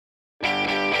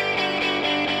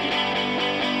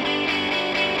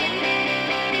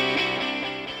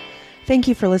Thank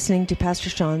you for listening to Pastor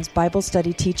Sean's Bible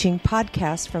Study Teaching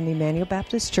podcast from Emmanuel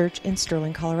Baptist Church in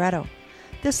Sterling, Colorado.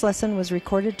 This lesson was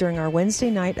recorded during our Wednesday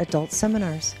night adult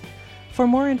seminars. For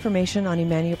more information on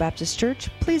Emmanuel Baptist Church,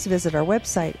 please visit our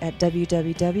website at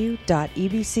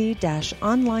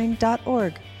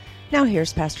www.ebc-online.org. Now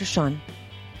here's Pastor Sean.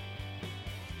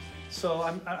 So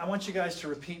I want you guys to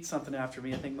repeat something after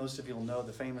me. I think most of you will know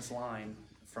the famous line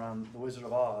from The Wizard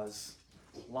of Oz.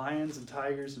 Lions and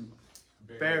tigers and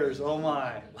bears, oh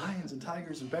my. Lions and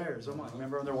tigers and bears, oh my.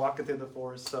 Remember when they're walking through the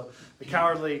forest? So the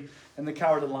cowardly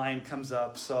lion comes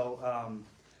up. So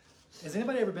has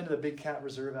anybody ever been to the Big Cat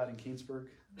Reserve out in Keensburg?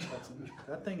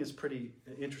 That thing is pretty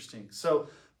interesting. So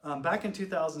back in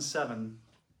 2007,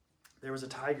 there was a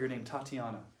tiger named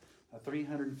Tatiana, a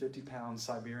 350-pound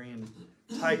Siberian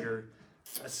tiger,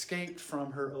 escaped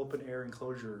from her open-air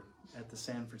enclosure at the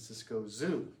San Francisco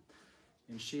Zoo.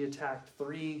 And she attacked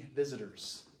 3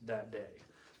 visitors that day.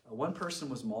 One person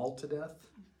was mauled to death.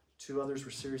 2 others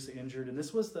were seriously injured. And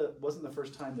this wasn't the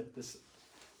first time that this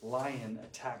lion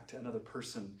attacked another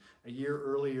person. A year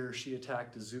earlier, she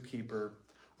attacked a zookeeper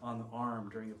on the arm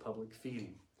during a public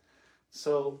feeding.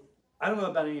 So I don't know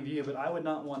about any of you, but I would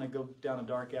not want to go down a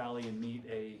dark alley and meet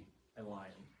a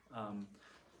lion.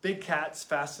 Big cats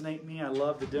fascinate me. I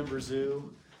love the Denver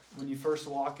Zoo. When you first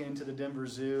walk into the Denver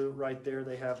Zoo, right there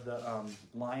they have the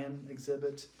lion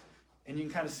exhibit. And you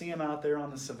can kind of see them out there on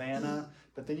the savannah.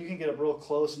 But then you can get up real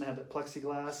close and they have that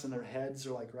plexiglass and their heads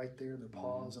are like right there, their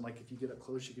paws. And like if you get up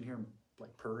close, you can hear them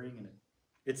like purring. And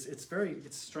it's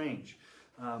strange.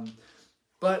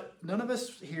 But none of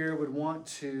us here would want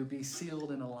to be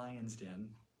sealed in a lion's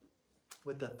den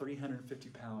with that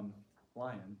 350-pound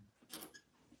lion.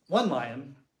 One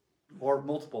lion or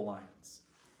multiple lions.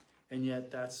 And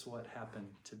yet that's what happened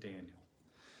to Daniel.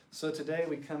 So today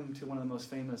we come to one of the most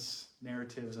famous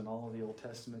narratives in all of the Old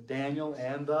Testament, Daniel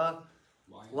and the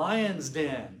lion's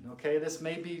den. Okay, this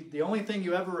may be the only thing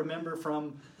you ever remember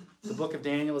from the book of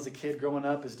Daniel as a kid growing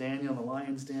up is Daniel and the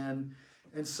lion's den.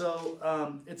 And so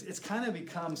it's kind of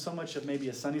become so much of maybe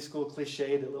a Sunday school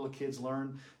cliche that little kids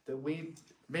learn that we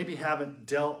maybe haven't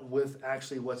dealt with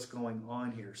actually what's going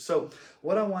on here. So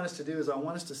what I want us to do is I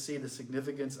want us to see the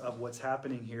significance of what's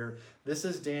happening here. This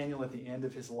is Daniel at the end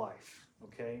of his life,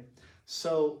 okay?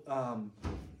 So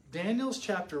Daniel's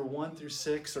chapter 1 through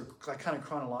 6 are kind of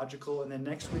chronological, and then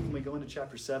next week when we go into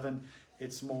chapter 7,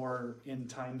 it's more end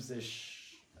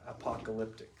times-ish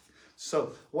apocalyptic.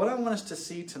 So what I want us to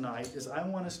see tonight is I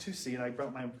want us to see, and I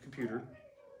brought my computer,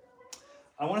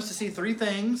 I want us to see 3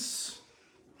 things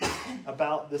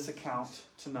about this account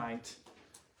tonight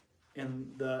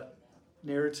in the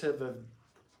narrative of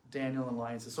Daniel and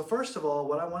lions. So first of all,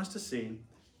 what I want us to see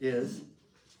is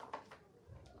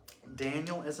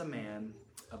Daniel as a man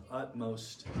of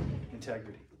utmost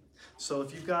integrity. So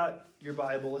if you've got your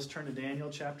Bible, let's turn to Daniel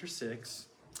chapter 6,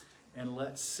 and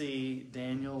let's see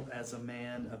Daniel as a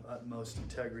man of utmost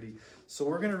integrity. So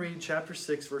we're going to read chapter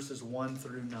 6, verses 1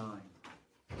 through 9.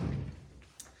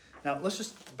 Now, let's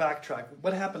just backtrack.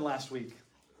 What happened last week?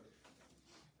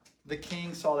 The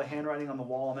king saw the handwriting on the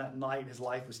wall, and that night his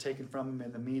life was taken from him,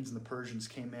 and the Medes and the Persians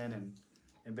came in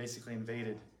and basically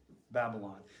invaded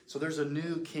Babylon. So there's a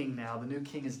new king now. The new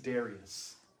king is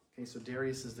Darius. Okay, so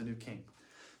Darius is the new king.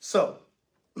 So,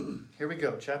 here we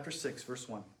go. Chapter 6, verse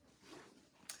 1.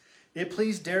 It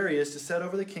pleased Darius to set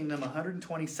over the kingdom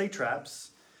 120 satraps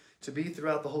to be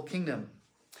throughout the whole kingdom,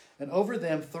 and over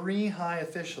them 3 high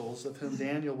officials, of whom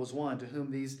Daniel was one, to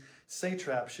whom these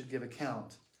satraps should give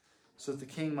account, so that the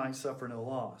king might suffer no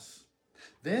loss.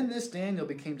 Then this Daniel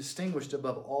became distinguished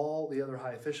above all the other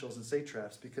high officials and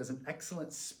satraps, because an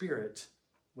excellent spirit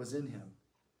was in him.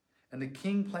 And the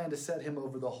king planned to set him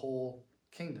over the whole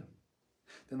kingdom.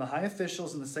 Then the high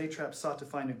officials and the satraps sought to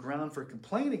find a ground for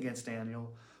complaint against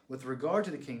Daniel with regard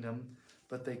to the kingdom,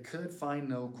 but they could find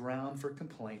no ground for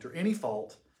complaint or any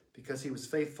fault, because he was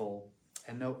faithful,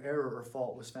 and no error or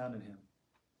fault was found in him.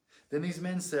 Then these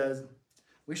men said,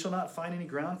 "We shall not find any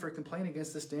ground for a complaint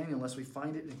against this Daniel unless we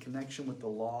find it in connection with the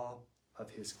law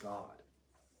of his God."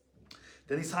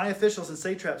 Then these high officials and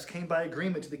satraps came by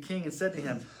agreement to the king and said to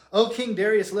him, "O King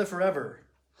Darius, live forever.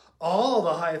 All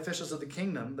the high officials of the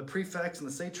kingdom, the prefects and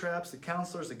the satraps, the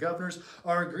counselors, the governors,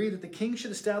 are agreed that the king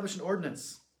should establish an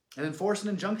ordinance and enforce an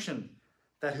injunction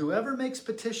that whoever makes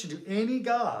petition to any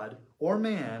god or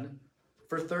man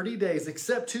for 30 days,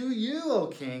 except to you, O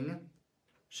king,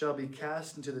 shall be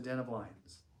cast into the den of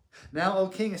lions. Now, O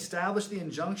king, establish the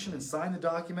injunction and sign the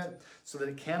document so that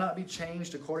it cannot be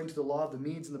changed according to the law of the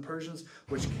Medes and the Persians,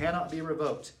 which cannot be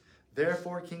revoked.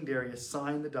 Therefore, King Darius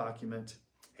signed the document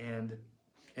and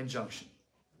injunction."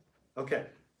 Okay.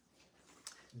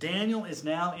 Daniel is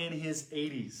now in his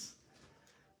 80s.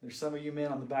 There's some of you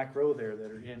men on the back row there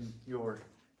that are in your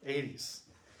 80s.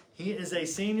 He is a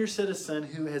senior citizen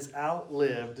who has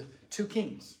outlived two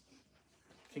kings,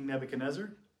 King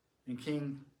Nebuchadnezzar and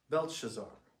King Belshazzar.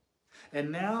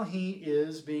 And now he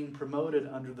is being promoted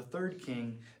under the third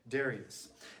king, Darius.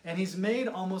 And he's made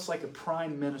almost like a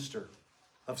prime minister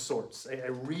of sorts,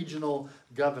 a regional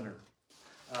governor.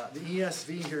 The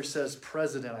ESV here says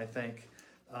president, I think.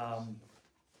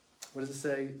 What does it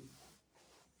say?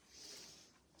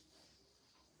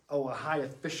 Oh, a high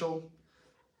official.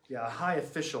 Yeah, a high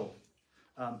official.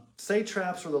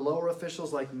 Satraps were the lower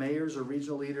officials like mayors or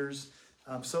regional leaders.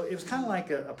 So it was kind of like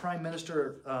a prime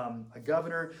minister, a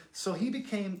governor. So he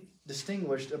became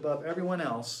distinguished above everyone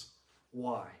else.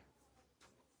 Why?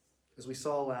 As we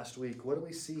saw last week, what do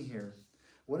we see here?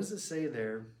 What does it say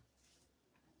there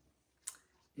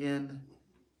in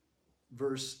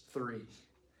verse 3?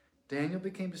 Daniel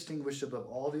became distinguished above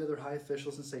all the other high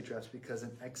officials and satraps because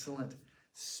an excellent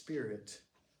spirit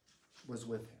was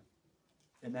with him.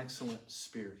 An excellent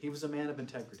spirit. He was a man of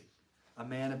integrity, a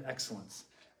man of excellence,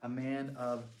 a man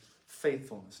of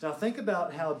faithfulness. Now think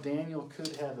about how Daniel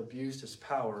could have abused his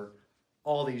power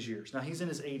all these years. Now he's in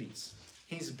his 80s.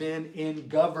 He's been in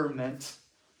government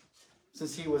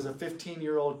since he was a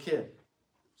 15-year-old kid.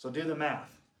 So do the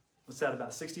math. What's that,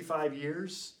 about 65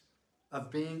 years of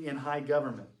being in high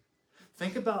government?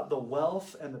 Think about the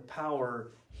wealth and the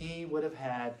power he would have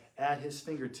had at his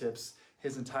fingertips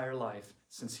his entire life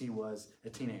since he was a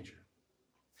teenager.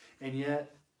 And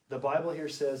yet, the Bible here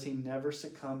says he never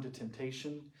succumbed to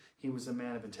temptation. He was a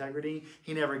man of integrity.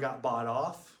 He never got bought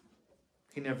off.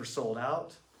 He never sold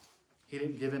out. He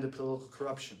didn't give in to political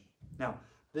corruption. Now,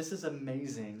 this is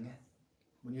amazing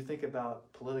when you think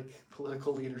about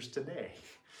political leaders today.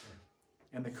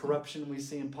 And the corruption we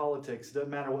see in politics, doesn't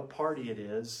matter what party it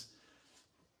is,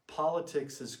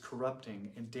 politics is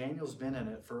corrupting. And Daniel's been in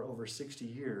it for over 60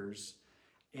 years.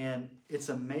 And it's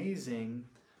amazing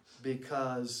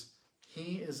because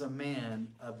he is a man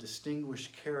of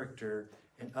distinguished character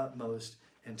and utmost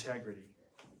integrity.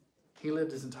 He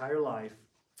lived his entire life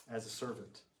as a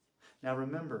servant. Now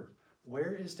remember,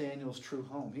 where is Daniel's true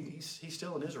home? He's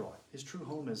still in Israel. His true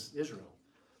home is Israel.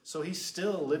 So he's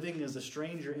still living as a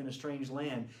stranger in a strange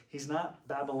land. He's not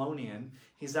Babylonian.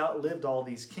 He's outlived all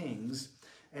these kings.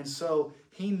 And so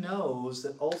he knows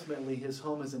that ultimately his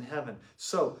home is in heaven.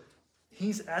 So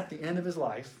he's at the end of his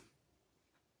life.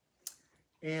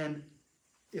 And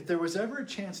if there was ever a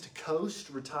chance to coast,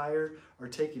 retire, or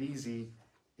take it easy,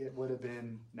 it would have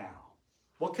been now.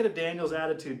 What could have Daniel's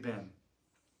attitude been?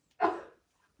 I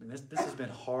mean, this has been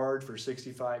hard for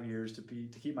 65 years to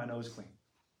keep my nose clean.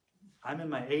 I'm in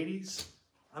my 80s.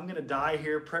 I'm going to die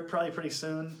here probably pretty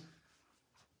soon.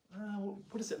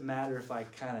 What does it matter if I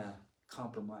kind of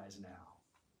compromise now?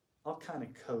 I'll kind of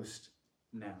coast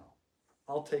now.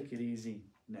 I'll take it easy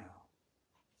now.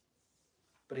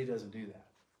 But he doesn't do that.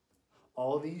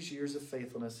 All these years of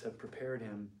faithfulness have prepared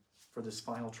him for this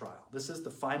final trial. This is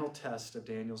the final test of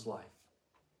Daniel's life.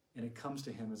 And it comes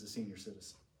to him as a senior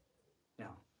citizen.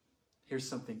 Now, here's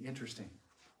something interesting.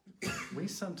 We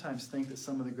sometimes think that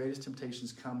some of the greatest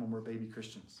temptations come when we're baby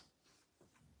Christians.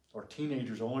 Or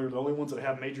teenagers are the only ones that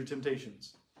have major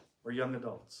temptations. Or young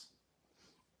adults.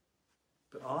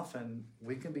 But often,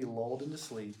 we can be lulled into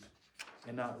sleep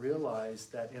and not realize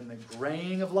that in the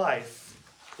graying of life,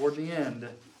 toward the end,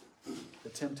 the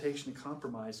temptation to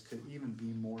compromise could even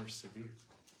be more severe.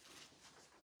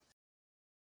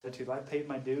 I've paid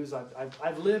my dues.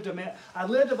 I've lived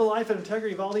a life of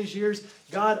integrity of all these years.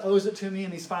 God owes it to me in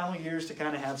these final years to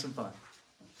kind of have some fun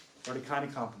or to kind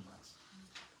of compromise.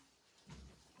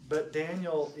 But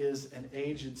Daniel is an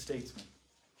aged statesman.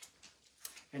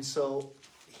 And so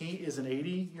he is an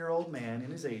 80-year-old man in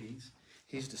his 80s.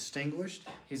 He's distinguished.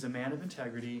 He's a man of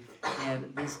integrity.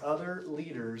 And these other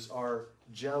leaders are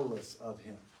jealous of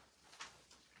him.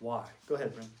 Why? Go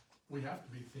ahead, Brent. We have to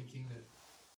be thinking that...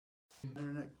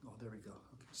 Internet. Oh, there we go.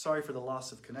 Okay. Sorry for the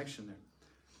loss of connection there.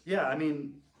 Yeah, I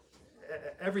mean,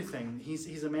 everything.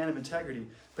 He's a man of integrity.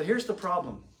 But here's the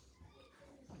problem.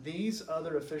 These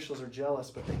other officials are jealous,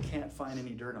 but they can't find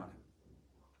any dirt on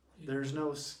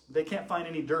him. They can't find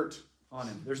any dirt on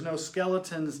him. There's no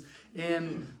skeletons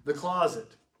in the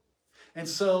closet. And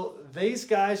so these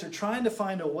guys are trying to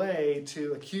find a way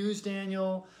to accuse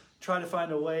Daniel, try to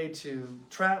find a way to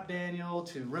trap Daniel,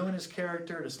 to ruin his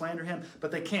character, to slander him, but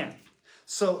they can't.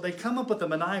 So they come up with a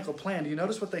maniacal plan. Do you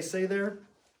notice what they say there?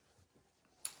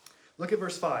 Look at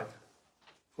verse 5.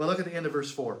 Well, look at the end of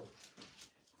verse 4.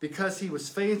 Because he was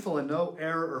faithful and no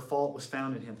error or fault was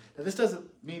found in him. Now, this doesn't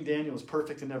mean Daniel was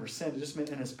perfect and never sinned. It just meant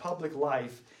in his public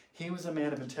life, He was a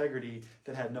man of integrity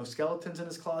that had no skeletons in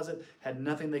his closet, had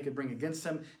nothing they could bring against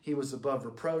him. He was above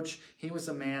reproach. He was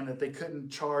a man that they couldn't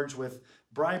charge with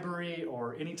bribery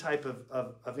or any type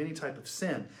of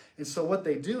sin. And so what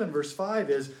they do in verse 5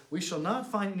 is, we shall not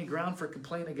find any ground for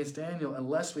complaint against Daniel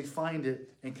unless we find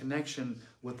it in connection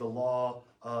with the law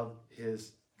of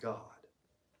his God.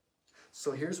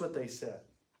 So here's what they said.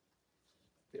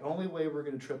 The only way we're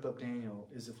going to trip up Daniel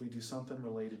is if we do something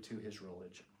related to his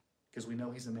religion, because we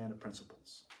know he's a man of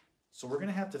principles. So we're going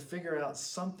to have to figure out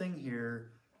something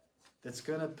here that's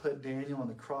going to put Daniel in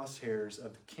the crosshairs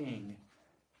of the king.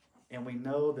 And we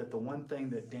know that the one thing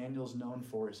that Daniel's known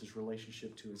for is his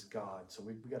relationship to his God. So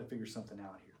we got to figure something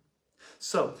out here.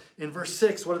 So in verse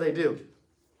 6, what do?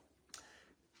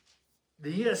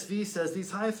 The ESV says,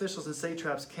 these high officials and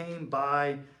satraps came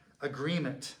by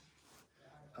agreement.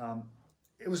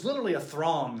 It was literally a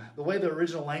throng. The way the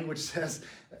original language says,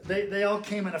 they all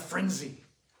came in a frenzy.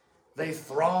 They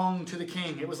thronged to the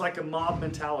king. It was like a mob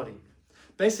mentality.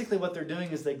 Basically what they're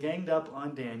doing is they ganged up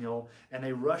on Daniel and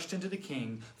they rushed into the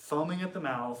king, foaming at the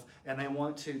mouth, and they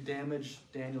want to damage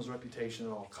Daniel's reputation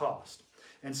at all cost.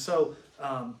 And so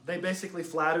they basically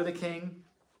flatter the king.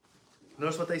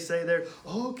 Notice what they say there.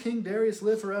 Oh, King Darius,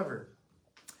 live forever.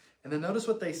 And then notice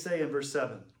what they say in verse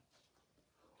 7.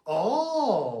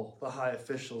 All the high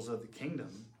officials of the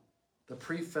kingdom, the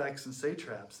prefects and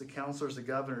satraps, the counselors, the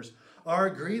governors, are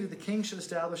agreed that the king should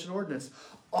establish an ordinance.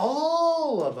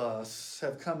 All of us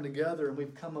have come together and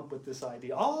we've come up with this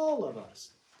idea. All of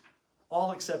us.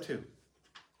 All except who?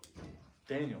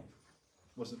 Daniel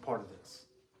wasn't part of this.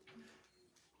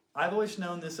 I've always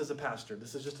known this as a pastor.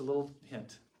 This is just a little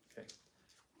hint. Okay.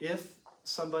 If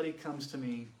somebody comes to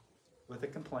me with a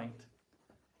complaint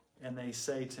and they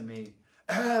say to me,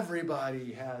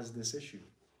 everybody has this issue,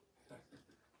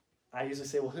 I usually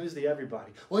say, well, who's the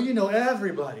everybody? Well, you know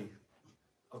everybody.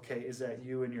 Okay, is that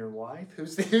you and your wife?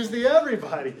 Who's the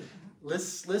everybody?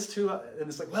 List who, and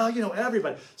it's like, well, you know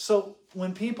everybody. So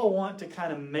when people want to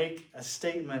kind of make a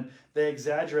statement, they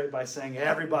exaggerate by saying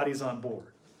everybody's on board.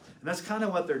 And that's kind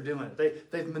of what they're doing.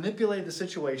 They've manipulated the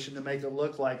situation to make it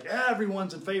look like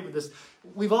everyone's in favor of this.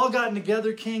 We've all gotten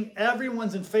together, King.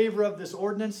 Everyone's in favor of this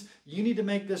ordinance. You need to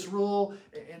make this rule.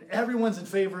 And everyone's in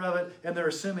favor of it. And they're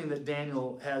assuming that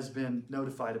Daniel has been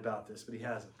notified about this, but he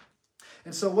hasn't.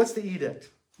 And so what's the edict?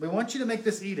 We want you to make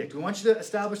this edict. We want you to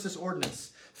establish this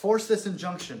ordinance. Force this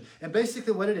injunction. And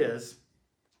basically what it is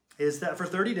that for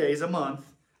 30 days, a month,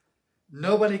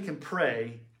 nobody can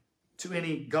pray to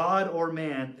any god or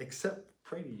man except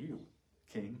pray to you,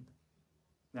 king.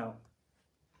 Now,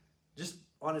 just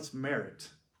on its merit,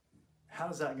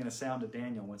 how's that going to sound to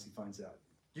Daniel once he finds out?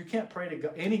 You can't pray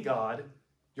to any god,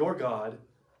 your God,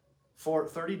 for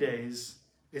 30 days.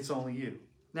 It's only you.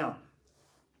 Now,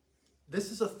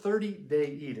 this is a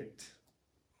 30-day edict.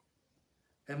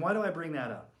 And why do I bring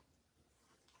that up?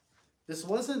 This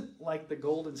wasn't like the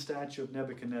golden statue of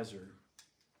Nebuchadnezzar,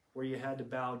 where you had to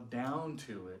bow down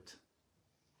to it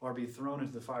or be thrown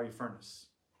into the fiery furnace.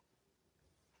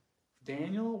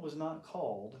 Daniel was not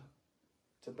called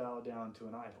to bow down to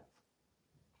an idol.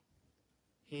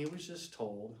 He was just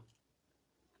told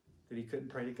that he couldn't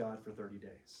pray to God for 30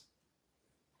 days.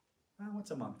 Well,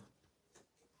 what's a month?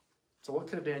 So what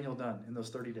could have Daniel done in those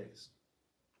 30 days?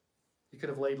 He could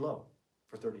have laid low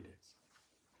for 30 days.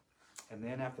 And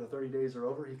then after the 30 days are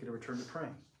over, he could have returned to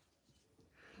praying.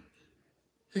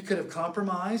 He could have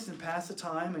compromised and passed the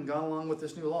time and gone along with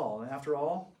this new law. And after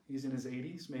all, he's in his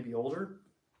 80s, maybe older.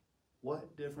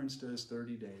 What difference does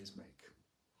 30 days make?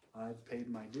 I've paid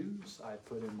my dues. I've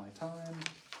put in my time.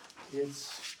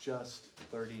 It's just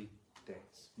 30 days.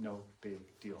 No big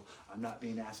deal. I'm not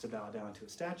being asked to bow down to a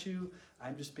statue.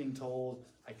 I'm just being told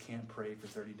I can't pray for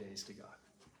 30 days to God.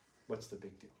 What's the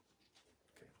big deal?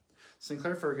 Okay.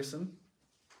 Sinclair Ferguson,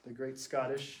 the great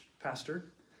Scottish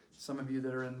pastor. Some of you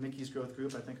that are in Mickey's growth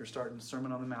group, I think, are starting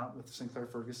Sermon on the Mount with Sinclair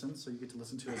Ferguson, so you get to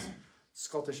listen to his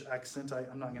Scottish accent.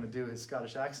 I'm not going to do his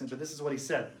Scottish accent, but this is what he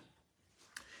said.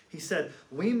 He said,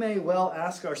 we may well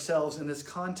ask ourselves in this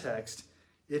context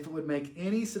if it would make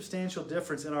any substantial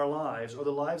difference in our lives or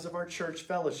the lives of our church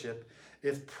fellowship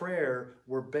if prayer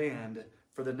were banned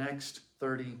for the next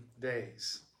 30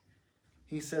 days.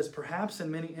 He says, perhaps in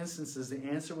many instances, the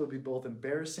answer would be both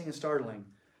embarrassing and startling,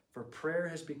 for prayer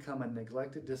has become a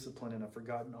neglected discipline and a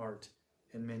forgotten art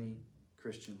in many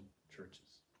Christian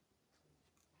churches.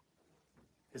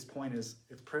 His point is,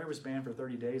 if prayer was banned for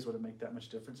 30 days, would it make that much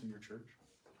difference in your church?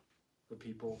 Would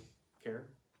people care?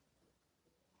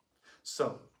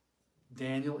 So,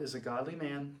 Daniel is a godly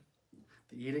man.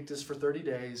 The edict is for 30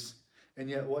 days. And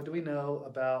yet, what do we know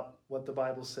about what the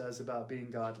Bible says about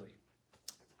being godly?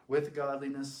 With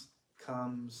godliness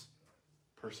comes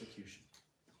persecution.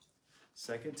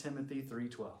 2 Timothy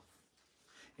 3:12.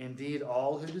 Indeed,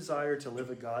 all who desire to live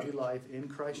a godly life in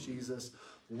Christ Jesus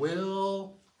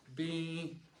will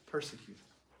be persecuted.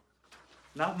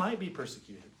 Not might be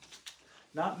persecuted.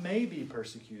 Not may be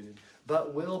persecuted,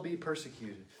 but will be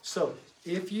persecuted. So,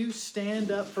 if you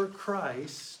stand up for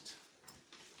Christ,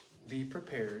 be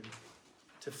prepared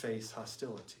to face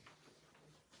hostility.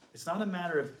 It's not a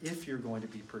matter of if you're going to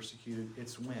be persecuted,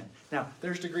 it's when. Now,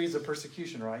 there's degrees of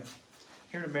persecution, right?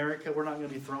 Here in America, we're not going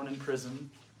to be thrown in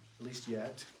prison, at least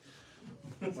yet.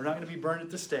 We're not going to be burned at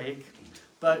the stake,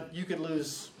 but you could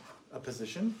lose a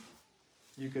position.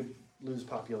 You could lose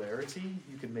popularity.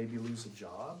 You could maybe lose a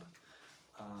job.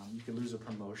 You could lose a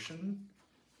promotion.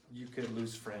 You could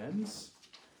lose friends.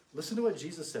 Listen to what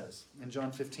Jesus says in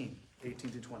John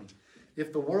 15:18-20.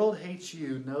 If the world hates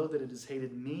you, know that it has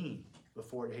hated me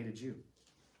before it hated you.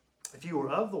 If you were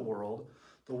of the world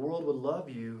would love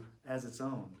you as its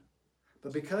own.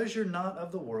 But because you're not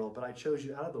of the world, but I chose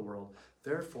you out of the world,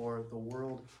 therefore the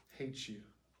world hates you.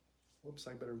 Whoops,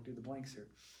 I better do the blanks here.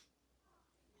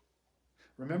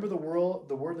 Remember the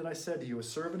word that I said to you, a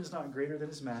servant is not greater than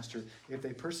his master. If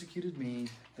they persecuted me,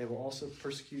 they will also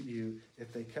persecute you.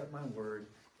 If they kept my word,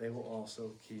 they will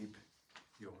also keep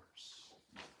yours.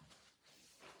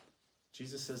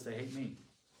 Jesus says they hate me.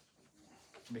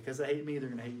 And because they hate me, they're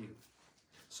going to hate you.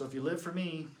 So if you live for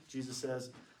me, Jesus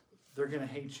says, they're going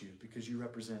to hate you because you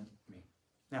represent me.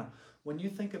 Now, when you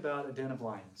think about a den of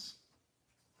lions,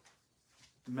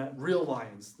 real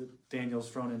lions that Daniel's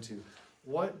thrown into,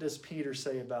 what does Peter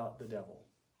say about the devil?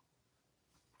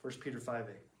 1 Peter 5:8.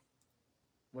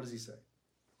 What does he say?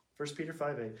 1 Peter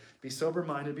 5:8. Be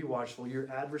sober-minded, be watchful.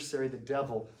 Your adversary, the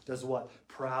devil, does what?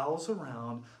 Prowls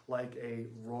around like a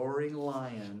roaring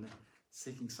lion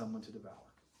seeking someone to devour.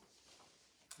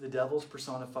 The devil's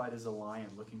personified as a lion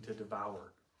looking to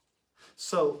devour.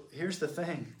 So here's the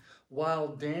thing. While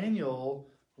Daniel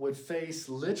would face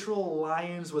literal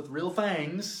lions with real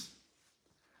fangs,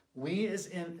 we as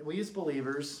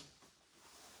believers,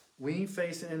 we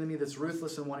face an enemy that's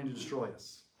ruthless and wanting to destroy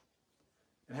us.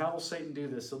 And how will Satan do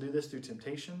this? He'll do this through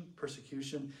temptation,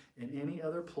 persecution, and any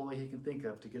other ploy he can think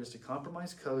of to get us to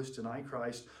compromise, coast, deny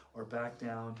Christ, or back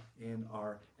down in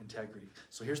our integrity.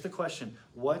 So here's the question.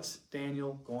 What's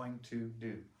Daniel going to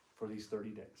do for these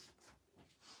 30 days?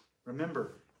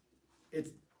 Remember,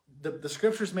 the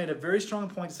scriptures made a very strong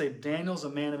point to say Daniel's a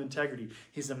man of integrity.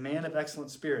 He's a man of excellent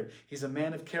spirit. He's a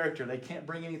man of character. They can't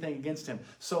bring anything against him.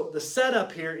 So the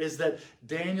setup here is that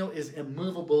Daniel is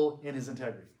immovable in his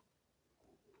integrity.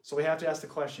 So we have to ask the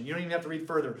question. You don't even have to read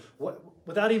further.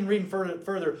 Without even reading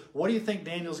further, what do you think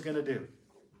Daniel's going to do?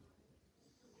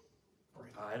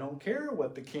 I don't care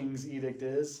what the king's edict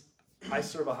is. I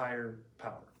serve a higher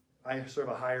power. I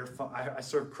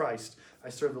serve Christ. I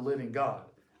serve the living God.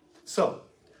 So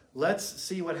let's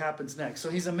see what happens next.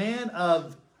 So he's a man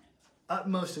of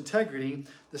utmost integrity.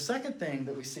 The second thing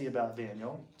that we see about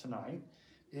Daniel tonight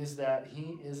is that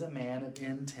he is a man of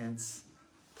intense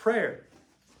prayer.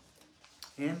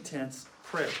 Intense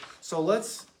prayer. So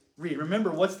let's read. Remember,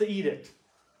 what's the edict?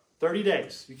 30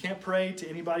 days. You can't pray to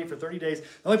anybody for 30 days.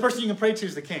 The only person you can pray to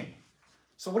is the king.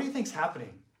 So what do you think's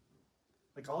happening?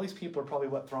 Like all these people are probably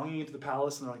thronging into the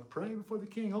palace and they're like, pray before the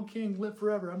king. Oh, king, live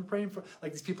forever. I'm praying for...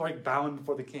 Like these people are like bowing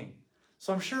before the king.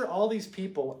 So I'm sure all these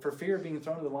people, for fear of being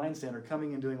thrown to the lion's den, are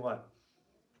coming and doing what?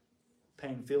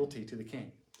 Paying fealty to the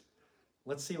king.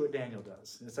 Let's see what Daniel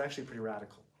does. It's actually pretty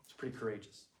radical. It's pretty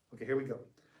courageous. Okay, here we go.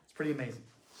 It's pretty amazing.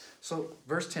 So,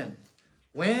 verse 10.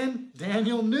 When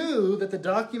Daniel knew that the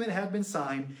document had been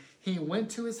signed, he went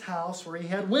to his house where he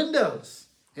had windows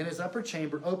in his upper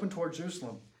chamber open toward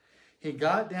Jerusalem. He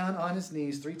got down on his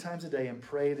knees 3 times a day and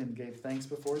prayed and gave thanks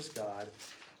before his God,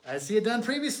 as he had done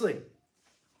previously.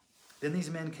 Then these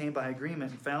men came by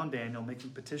agreement and found Daniel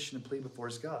making petition and plea before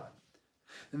his God.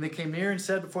 Then they came near and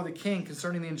said before the king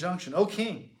concerning the injunction, O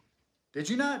king, did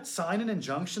you not sign an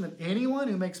injunction that anyone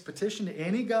who makes petition to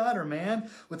any god or man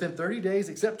within 30 days,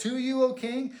 except to you, O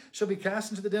king, shall be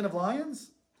cast into the den of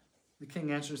lions? The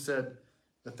king answered and said,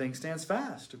 the thing stands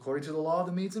fast, according to the law of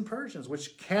the Medes and Persians,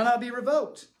 which cannot be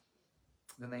revoked.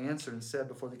 Then they answered and said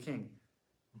before the king,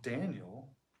 Daniel,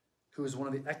 who is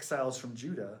one of the exiles from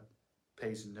Judah,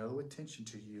 pays no attention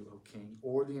to you, O king,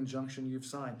 or the injunction you've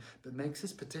signed, but makes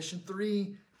his petition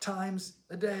 3 times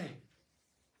a day.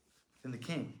 Then the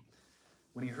king,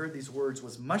 when he heard these words,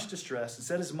 was much distressed and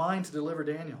set his mind to deliver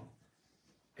Daniel.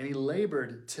 And he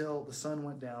labored till the sun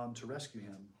went down to rescue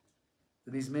him.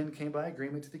 Then these men came by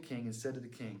agreement to the king and said to the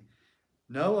king,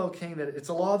 know, O king, that it's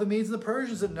a law of the Medes and the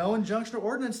Persians that no injunction or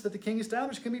ordinance that the king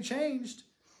established can be changed.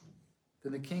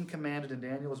 Then the king commanded, and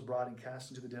Daniel was brought and cast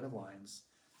into the den of lions.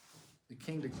 The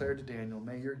king declared to Daniel,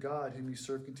 "May your God, whom you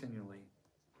serve continually,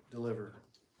 deliver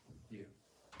you."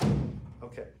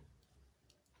 Okay.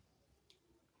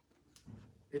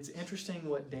 It's interesting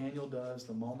what Daniel does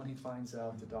the moment he finds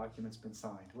out the document's been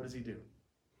signed. What does he do?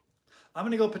 "I'm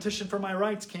going to go petition for my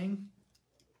rights, king.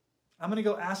 I'm going to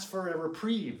go ask for a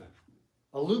reprieve,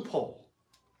 a loophole."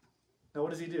 Now, what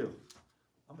does he do?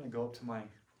 "I'm going to go up to my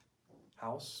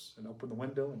house and open the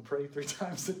window and pray 3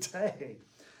 times a day."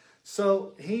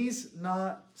 So he's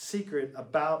not secret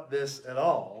about this at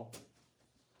all.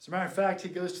 As a matter of fact, he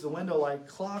goes to the window like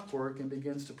clockwork and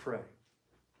begins to pray.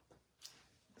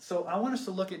 So I want us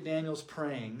to look at Daniel's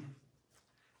praying,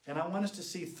 and I want us to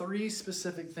see 3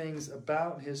 specific things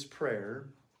about his prayer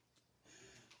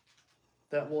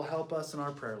that will help us in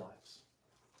our prayer lives.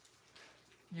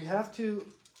 You have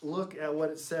to look at what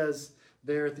it says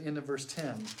there at the end of verse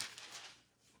 10.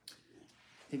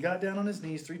 "He got down on his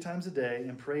knees 3 times a day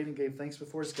and prayed and gave thanks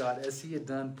before his God as he had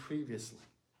done previously."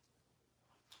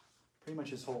 Pretty much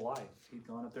his whole life, he'd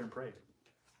gone up there and prayed.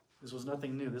 This was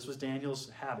nothing new. This was Daniel's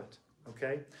habit.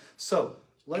 Okay? So,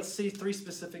 let's see 3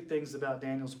 specific things about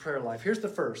Daniel's prayer life. Here's the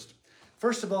first.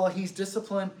 First of all, he's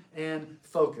disciplined and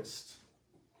focused.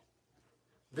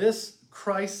 This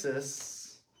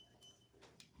crisis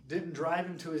didn't drive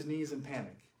him to his knees in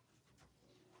panic.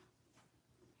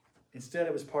 Instead,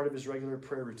 it was part of his regular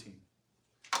prayer routine.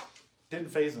 Didn't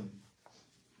faze him.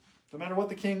 No matter what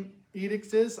the king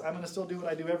edict is, I'm going to still do what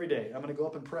I do every day. I'm going to go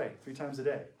up and pray 3 times a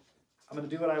day. I'm going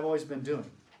to do what I've always been doing.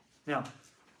 Now,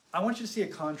 I want you to see a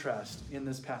contrast in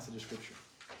this passage of Scripture.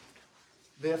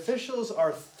 The officials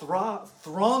are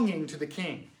thronging to the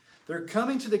king. They're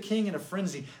coming to the king in a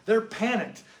frenzy. They're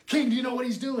panicked. "King, do you know what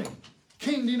he's doing?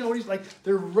 King, do you know what he's like?"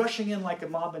 They're rushing in like a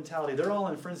mob mentality. They're all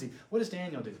in a frenzy. What does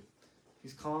Daniel do?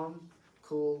 He's calm,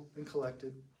 cool, and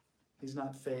collected. He's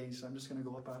not fazed. "I'm just going to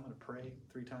go up. I'm going to pray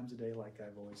 3 times a day like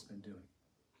I've always been doing."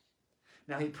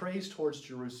 Now, he prays towards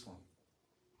Jerusalem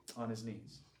on his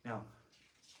knees. Now,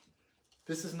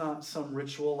 this is not some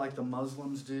ritual like the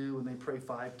Muslims do when they pray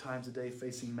 5 times a day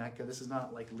facing Mecca. This is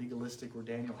not like legalistic where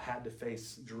Daniel had to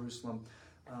face Jerusalem.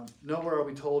 Nowhere are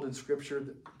we told in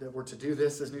Scripture that we're to do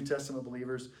this as New Testament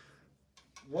believers.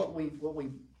 What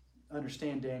we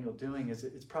understand Daniel doing is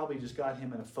it's probably just got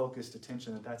him in a focused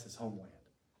attention that that's his homeland.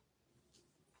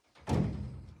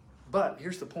 But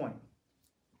here's the point.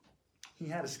 He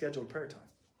had a scheduled prayer time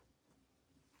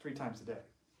 3 times a day.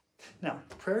 Now,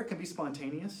 prayer can be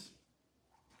spontaneous,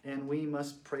 and we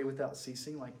must pray without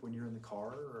ceasing, like when you're in the car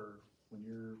or when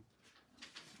you're,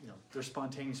 there's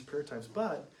spontaneous prayer times.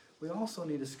 But we also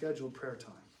need a scheduled prayer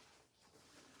time.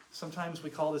 Sometimes we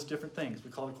call this different things.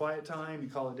 We call it quiet time, you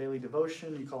call it daily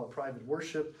devotion, you call it private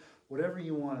worship, whatever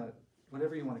you want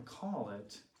to call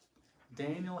it.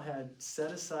 Daniel had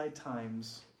set aside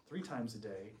times 3 times a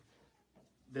day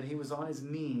that he was on his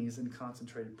knees in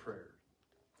concentrated prayer.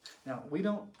 Now, we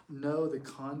don't know the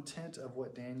content of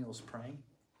what Daniel's praying.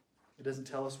 It doesn't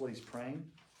tell us what he's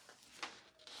praying.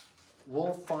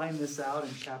 We'll find this out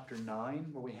in chapter 9,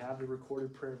 where we have the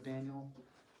recorded prayer of Daniel.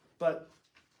 But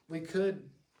we could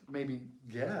maybe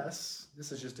guess,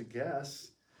 this is just a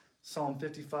guess, Psalm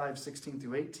 55, 16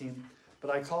 through 18. "But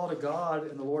I call to God,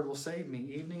 and the Lord will save me,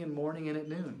 evening and morning and at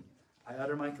noon. I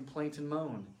utter my complaint and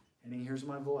moan, and he hears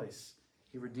my voice.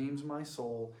 He redeems my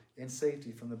soul in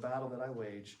safety from the battle that I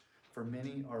wage, for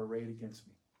many are arrayed against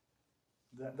me."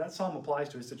 That psalm applies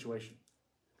to his situation.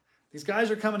 These guys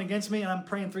are coming against me, and I'm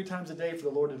praying 3 times a day for the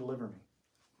Lord to deliver me.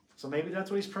 So maybe that's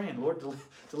what he's praying. "Lord,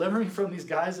 deliver me from these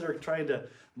guys that are trying to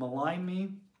malign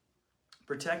me,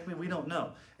 protect me." We don't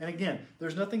know. And again,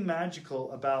 there's nothing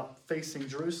magical about facing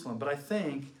Jerusalem, but I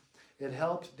think it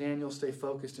helped Daniel stay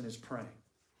focused in his praying.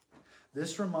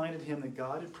 This reminded him that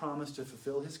God had promised to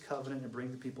fulfill his covenant and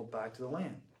bring the people back to the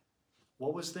land.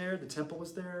 What was there? The temple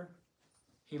was there.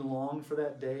 He longed for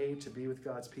that day to be with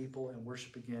God's people and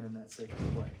worship again in that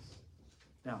sacred place.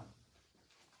 Now,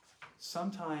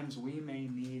 sometimes we may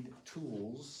need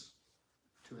tools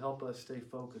to help us stay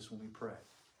focused when we pray.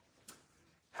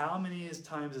 How many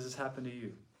times has this happened to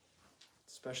you?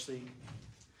 Especially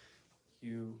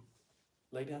you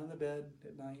lay down in the bed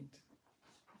at night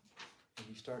and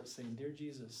you start saying, "Dear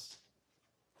Jesus,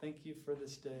 thank you for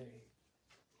this day.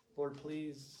 Lord,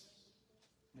 please."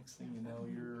 Next thing you know,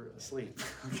 you're asleep.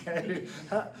 Okay?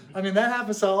 I mean, that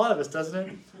happens to a lot of us, doesn't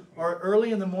it? Or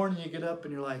early in the morning you get up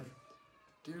and you're like,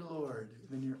 "Dear Lord."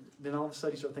 And then all of a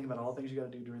sudden you start thinking about all the things you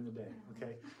got to do during the day.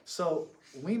 Okay? So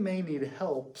we may need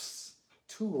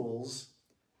tools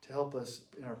to help us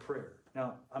in our prayer.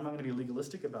 Now, I'm not going to be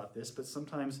legalistic about this, but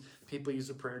sometimes people use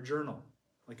a prayer journal.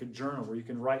 like a journal where you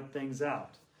can write things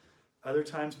out. Other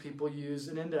times people use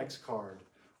an index card,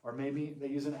 or maybe they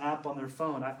use an app on their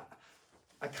phone.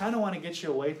 I kind of want to get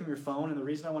you away from your phone, and the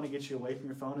reason I want to get you away from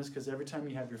your phone is because every time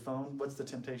you have your phone, what's the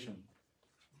temptation?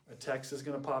 A text is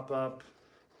going to pop up,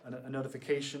 a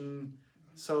notification.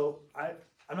 So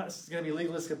I'm not going to be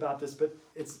legalistic about this, but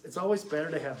it's always better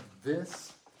to have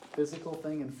this physical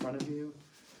thing in front of you.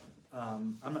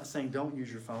 I'm not saying don't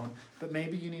use your phone, but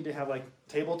maybe you need to have like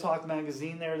Table Talk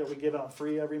magazine there that we give out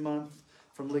free every month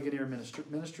from Ligonier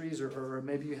Ministries, or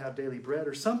maybe you have Daily Bread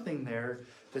or something there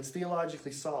that's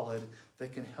theologically solid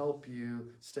that can help you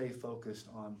stay focused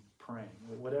on praying,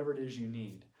 whatever it is you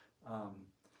need.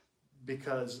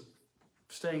 Because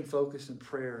staying focused in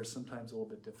prayer is sometimes a little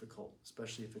bit difficult,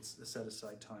 especially if it's a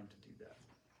set-aside time to do that,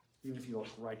 even if you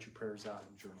write your prayers out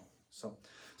in a journal. So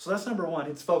that's number one.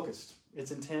 It's focused.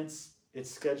 It's intense.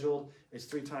 It's scheduled. It's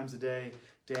 3 times a day.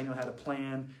 Daniel had a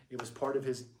plan. It was part of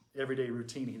his everyday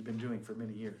routine he'd been doing for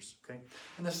many years. Okay.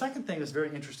 And the second thing that's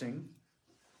very interesting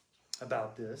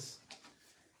about this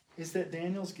is that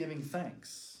Daniel's giving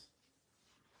thanks.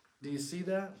 Do you see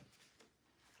that?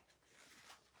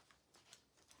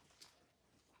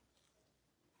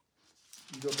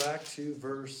 You go back to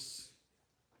verse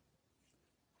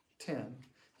 10.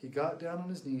 He got down on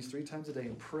his knees 3 times a day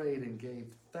and prayed and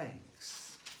gave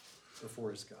thanks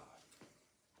before his God.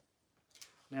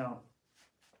 Now,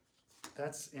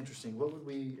 that's interesting. What would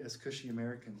we as cushy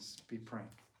Americans be praying?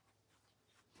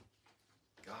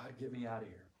 God, get me out of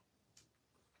here.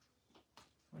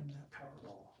 Win that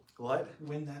Powerball. What?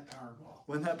 Win that Powerball.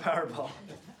 Win that Powerball.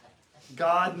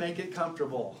 God, make it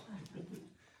comfortable.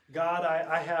 God,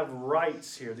 I have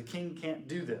rights here. The king can't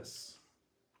do this.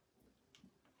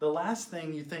 The last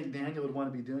thing you think Daniel would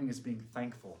want to be doing is being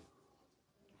thankful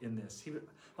in this.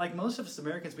 Like most of us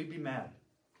Americans, we'd be mad.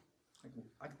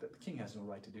 The king has no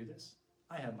right to do this.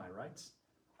 I have my rights.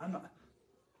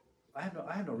 I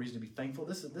have no reason to be thankful.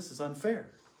 This is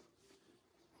unfair.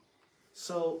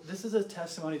 So this is a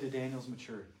testimony to Daniel's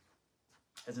maturity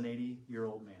as an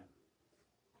 80-year-old man.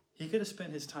 He could have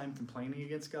spent his time complaining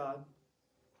against God.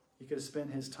 He could have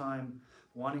spent his time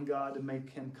wanting God to make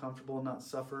him comfortable and not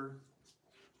suffer.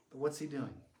 But what's he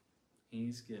doing?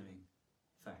 He's giving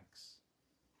thanks.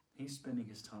 He's spending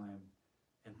his time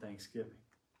in thanksgiving.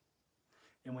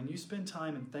 And when you spend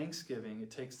time in thanksgiving,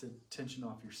 it takes the tension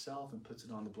off yourself and puts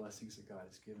it on the blessings that God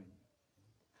has given you.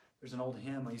 There's an old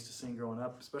hymn I used to sing growing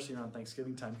up, especially around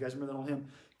Thanksgiving time. You guys remember that old hymn?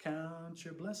 Count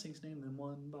your blessings, name them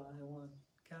one by one.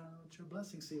 Count your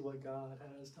blessings, see what God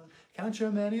has done. Count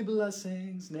your many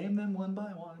blessings, name them one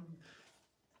by one.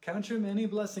 Count your many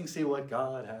blessings, see what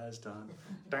God has done.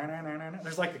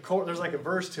 There's like a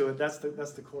verse to it. That's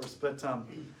the chorus. But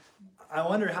I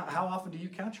wonder how often do you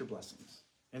count your blessings?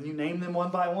 And you name them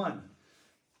one by one?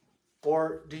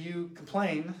 Or do you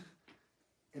complain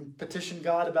and petition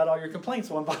God about all your complaints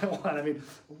one by one? I mean,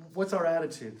 what's our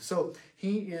attitude? So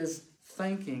he is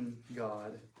thanking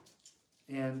God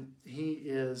and he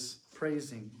is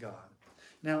praising God.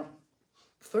 Now,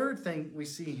 third thing we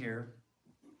see here,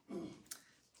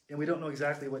 and we don't know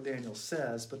exactly what Daniel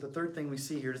says, but the third thing we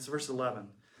see here, it's verse 11.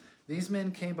 These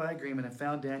men came by agreement and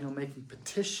found Daniel making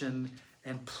petition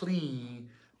and plea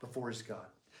before his God.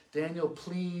 Daniel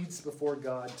pleads before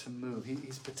God to move.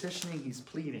 He's petitioning, he's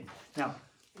pleading. Now,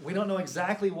 we don't know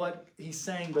exactly what he's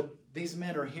saying, but these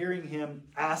men are hearing him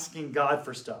asking God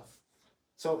for stuff.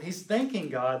 So he's thanking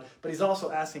God, but he's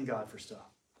also asking God for stuff.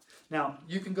 Now,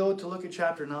 you can go to look at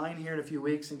chapter 9 here in a few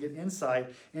weeks and get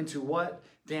insight into what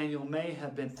Daniel may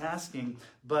have been asking,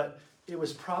 but it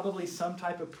was probably some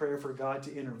type of prayer for God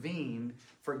to intervene,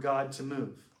 for God to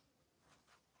move.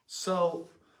 So,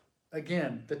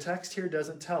 again, the text here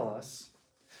doesn't tell us.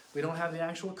 We don't have the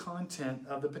actual content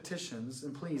of the petitions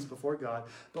and pleas before God,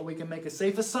 but we can make a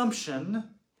safe assumption.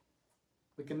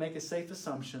 We can make a safe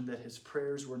assumption that his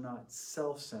prayers were not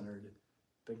self-centered,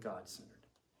 but God-centered,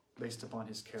 based upon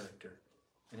his character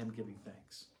and him giving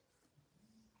thanks.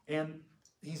 And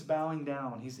he's bowing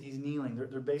down. He's kneeling.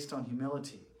 They're based on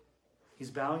humility.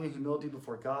 He's bowing in humility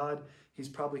before God. He's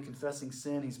probably confessing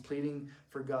sin. He's pleading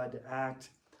for God to act.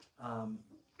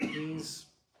 He's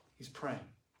praying.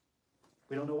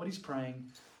 We don't know what he's praying.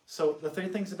 So the 3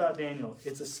 things about Daniel,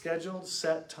 it's a scheduled,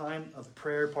 set time of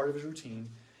prayer, part of his routine.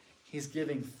 He's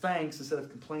giving thanks instead of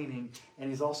complaining, and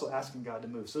he's also asking God to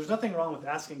move. So there's nothing wrong with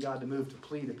asking God to move, to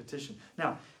plead, a petition.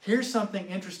 Now, here's something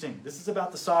interesting. This is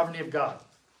about the sovereignty of God.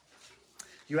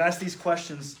 You ask these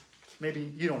questions.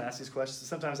 Maybe you don't ask these questions.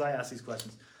 Sometimes I ask these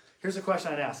questions. Here's a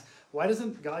question I'd ask. Why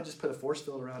doesn't God just put a force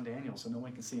field around Daniel so no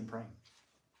one can see him praying?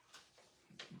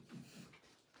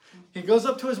 He goes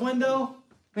up to his window.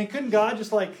 I mean, couldn't God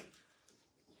just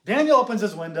Daniel opens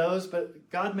his windows, but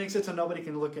God makes it so nobody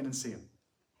can look in and see him.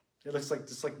 It looks like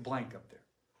just like blank up there.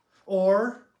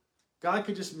 Or God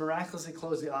could just miraculously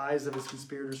close the eyes of his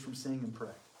conspirators from seeing and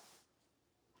pray.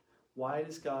 Why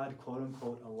does God, quote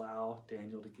unquote, allow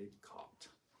Daniel to get caught?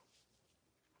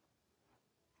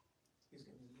 He's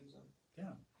going to use them.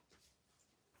 Yeah.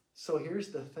 So here's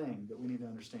the thing that we need to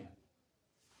understand.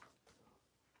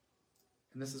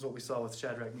 And this is what we saw with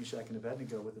Shadrach, Meshach, and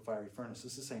Abednego with the fiery furnace.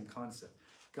 It's the same concept.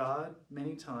 God,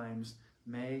 many times,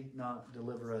 may not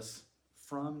deliver us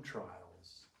from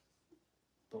trials,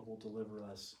 but will deliver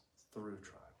us through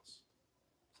trials.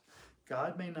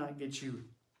 God may not get you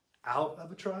out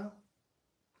of a trial,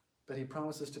 but he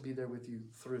promises to be there with you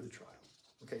through the trial.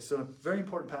 Okay, so a very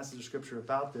important passage of scripture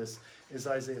about this is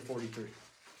Isaiah 43,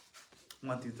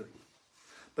 1 through 3.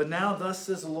 But now thus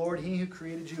says the Lord, he who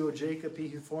created you, O Jacob, he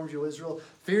who formed you, Israel,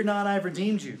 fear not, I have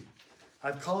redeemed you.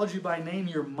 I've called you by name,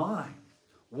 you're mine.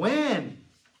 When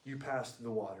you pass through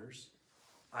the waters,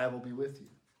 I will be with you.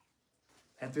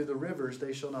 And through the rivers,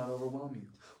 they shall not overwhelm you.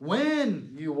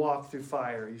 When you walk through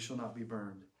fire, you shall not be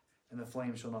burned, and the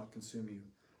flame shall not consume you.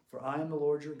 For I am the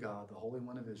Lord your God, the Holy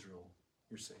One of Israel,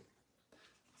 your Savior.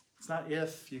 It's not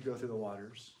if you go through the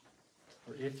waters,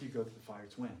 or if you go through the fire,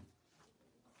 it's when.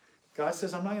 God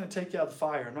says, I'm not going to take you out of the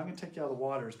fire. I'm not going to take you out of the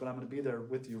waters, but I'm going to be there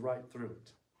with you right through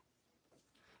it.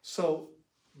 So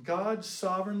God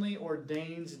sovereignly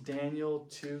ordains Daniel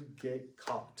to get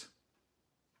caught.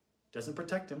 Doesn't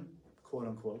protect him, quote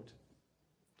unquote.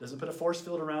 Doesn't put a force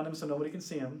field around him so nobody can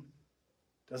see him.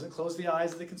 Doesn't close the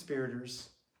eyes of the conspirators.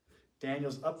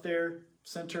 Daniel's up there,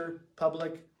 center,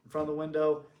 public, in front of the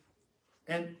window.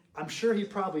 And I'm sure he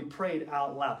probably prayed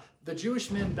out loud. The Jewish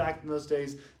men back in those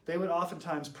days, they would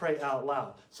oftentimes pray out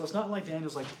loud. So it's not like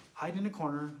Daniel's like hiding in a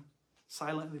corner,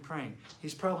 silently praying.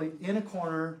 He's probably in a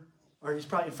corner, or he's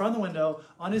probably in front of the window,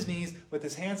 on his knees, with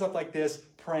his hands up like this,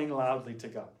 praying loudly to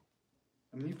God.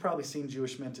 I mean, you've probably seen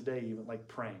Jewish men today even like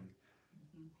praying.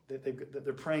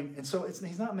 They're praying, and so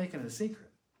he's not making it a secret.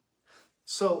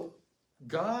 So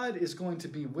God is going to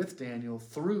be with Daniel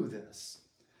through this.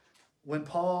 When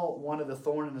Paul wanted the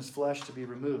thorn in his flesh to be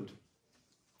removed,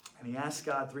 and he asked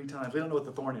God 3 times, we don't know what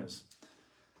the thorn is.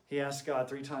 He asked God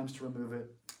 3 times to remove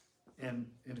it. And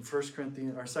in 2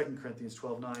 Corinthians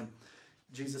 12:9,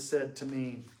 Jesus said to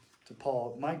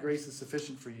Paul, my grace is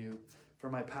sufficient for you, for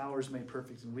my power is made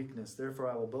perfect in weakness. Therefore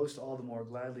I will boast all the more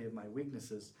gladly of my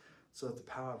weaknesses, so that the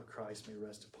power of Christ may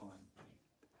rest upon me.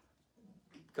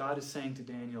 God is saying to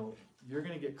Daniel, you're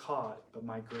going to get caught, but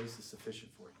my grace is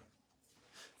sufficient for you.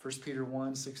 1 Peter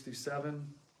 1, 6 through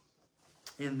 7.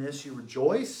 In this you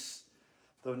rejoice,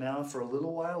 though now for a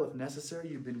little while, if necessary,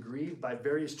 you've been grieved by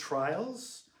various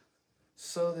trials,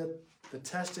 so that the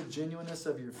tested genuineness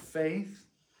of your faith,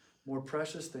 more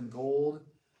precious than gold,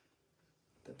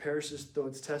 that perishes though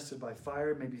it's tested by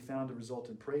fire, may be found to result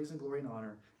in praise and glory and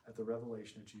honor at the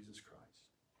revelation of Jesus Christ.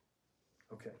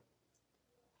 Okay.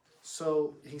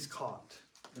 So he's caught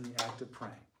in the act of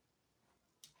praying.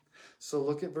 So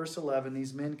look at verse 11.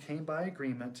 These men came by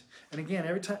agreement. And again,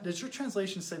 every time, does your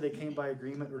translation say they came by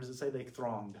agreement, or does it say they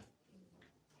thronged?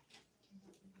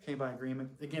 Came by agreement.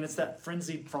 Again, it's that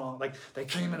frenzied throng. Like they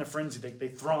came in a frenzy. They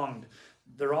thronged.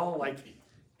 They're all like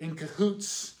in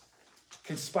cahoots,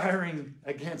 conspiring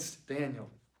against Daniel.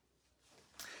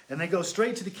 And they go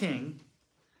straight to the king.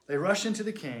 They rush into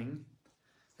the king.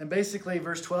 And basically,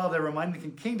 verse 12, they're reminding the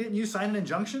king, didn't you sign an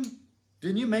injunction?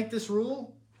 Didn't you make this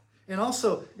rule? And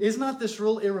also, is not this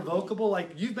rule irrevocable?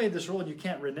 Like, you've made this rule and you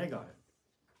can't renege on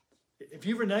it. If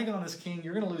you renege on this, king,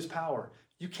 you're going to lose power.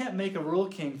 You can't make a rule,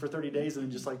 king, for 30 days and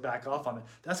then just like back off on it.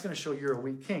 That's going to show you're a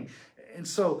weak king. And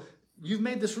so, you've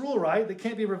made this rule, right? That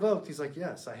can't be revoked. He's like,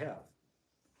 yes, I have.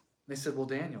 They said, well,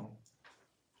 Daniel's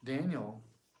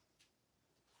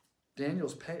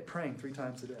praying 3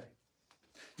 times a day.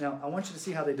 Now, I want you to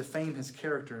see how they defame his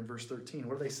character in verse 13.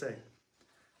 What do they say?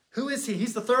 Who is he?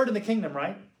 He's the third in the kingdom,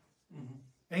 right? Mm-hmm.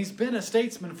 And he's been a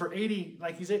statesman for 80,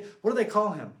 like he's 8. What do they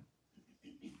call him?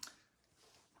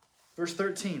 Verse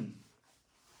 13.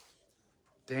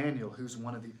 Daniel, who's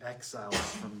one of the exiles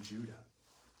from Judah.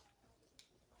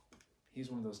 He's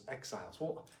one of those exiles.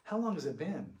 Well, how long has it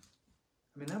been?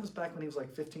 I mean, that was back when he was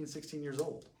like 15, 16 years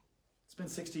old. It's been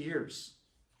 60 years.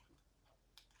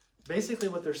 Basically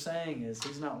what they're saying is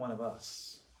he's not one of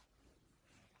us.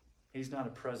 He's not a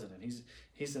president.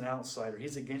 He's an outsider.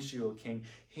 He's against you, O king.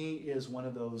 He is one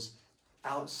of those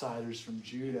outsiders from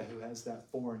Judah who has that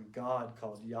foreign god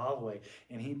called Yahweh,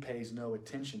 and he pays no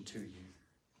attention to you.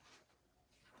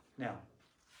 Now,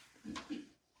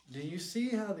 do you see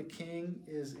how the king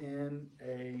is in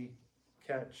a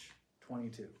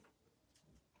catch-22?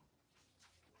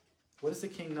 What does the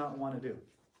king not want to do?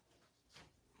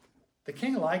 The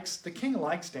king likes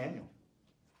Daniel.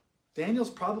 Daniel's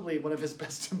probably one of his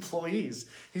best employees.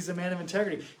 He's a man of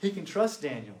integrity. He can trust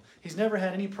Daniel. He's never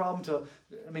had any problem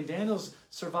Daniel's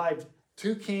survived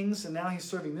 2 kings, and now he's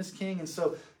serving this king. And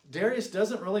so Darius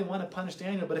doesn't really want to punish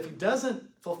Daniel, but if he doesn't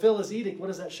fulfill his edict, what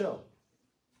does that show?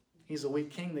 He's a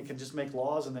weak king that can just make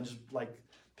laws and then just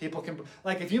people can,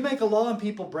 if you make a law and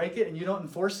people break it and you don't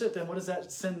enforce it, then what does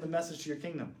that send the message to your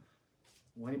kingdom?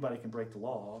 Well, anybody can break the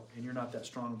law and you're not that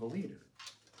strong of a leader.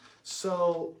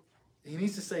 So he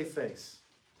needs to save face.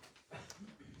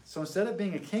 So instead of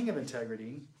being a king of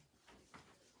integrity,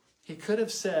 he could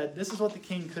have said, this is what the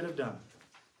king could have done.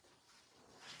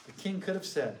 The king could have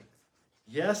said,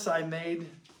 yes, I made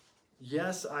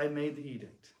the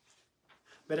edict.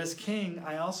 But as king,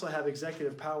 I also have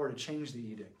executive power to change the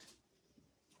edict.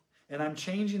 And I'm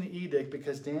changing the edict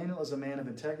because Daniel is a man of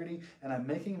integrity, and I'm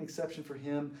making an exception for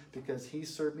him because he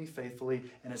served me faithfully,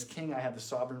 and as king, I have the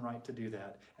sovereign right to do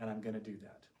that, and I'm going to do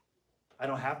that. I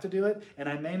don't have to do it, and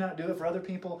I may not do it for other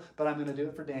people, but I'm going to do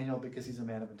it for Daniel because he's a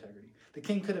man of integrity. The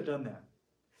king could have done that.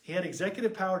 He had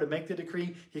executive power to make the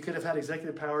decree. He could have had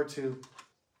executive power to,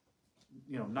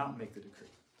 not make the decree.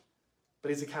 But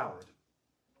he's a coward.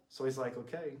 So he's like,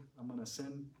 okay, I'm going to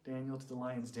send Daniel to the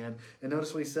lion's den. And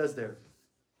notice what he says there.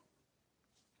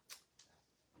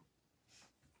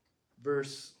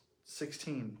 Verse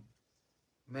 16.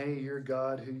 May your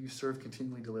God who you serve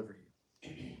continually deliver you.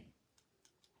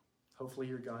 Hopefully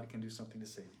your God can do something to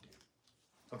save you.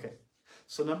 Okay.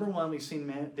 So number 1, we've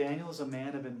seen Daniel is a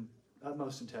man of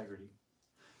utmost integrity.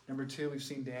 Number 2, we've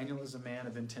seen Daniel is a man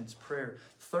of intense prayer.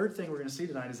 Third thing we're going to see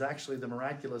tonight is actually the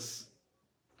miraculous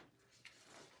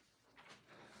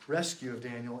rescue of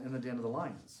Daniel in the den of the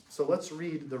lions. So let's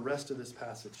read the rest of this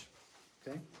passage.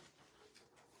 Okay?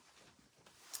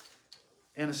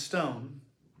 And a stone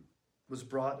was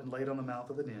brought and laid on the mouth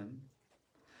of the den,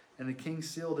 and the king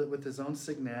sealed it with his own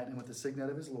signet and with the signet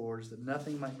of his lords, that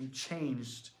nothing might be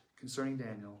changed concerning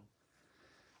Daniel.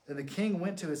 And the king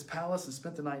went to his palace and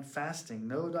spent the night fasting.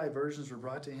 No diversions were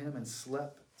brought to him, and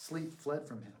sleep fled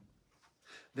from him.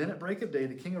 Then at break of day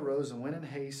the king arose and went in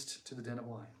haste to the den of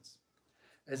lions.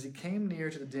 As he came near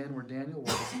to the den where Daniel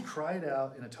was, he cried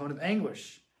out in a tone of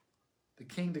anguish. The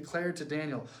king declared to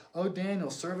Daniel, O Daniel,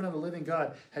 servant of the living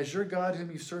God, has your God whom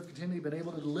you serve continually been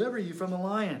able to deliver you from the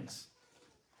lions?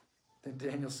 Then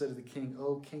Daniel said to the king,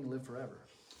 O king, live forever.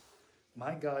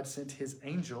 My God sent his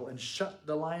angel and shut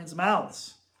the lions'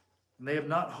 mouths. And they have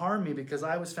not harmed me because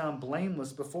I was found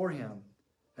blameless before him.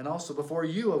 And also before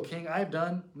you, O king, I have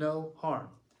done no harm.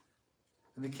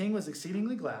 And the king was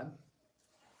exceedingly glad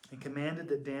and commanded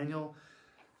that Daniel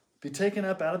be taken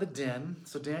up out of the den.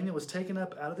 So Daniel was taken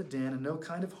up out of the den, and no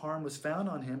kind of harm was found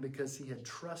on him because he had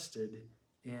trusted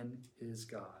in his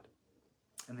God.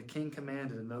 And the king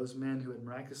commanded, and those men who had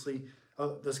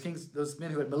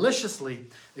maliciously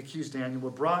accused Daniel were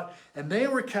brought, and they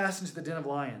were cast into the den of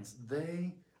lions,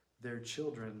 they, their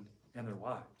children, and their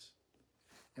wives.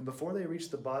 And before they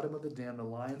reached the bottom of the den, the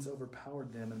lions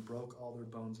overpowered them and broke all their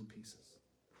bones in pieces.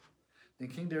 Then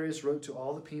King Darius wrote to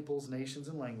all the peoples, nations,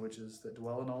 and languages that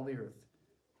dwell in all the earth,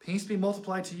 peace be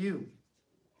multiplied to you.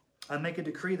 I make a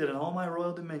decree that in all my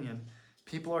royal dominion,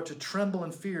 people are to tremble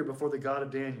and fear before the God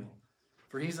of Daniel.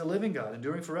 For he is a living God,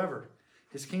 enduring forever.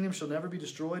 His kingdom shall never be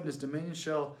destroyed, and his dominion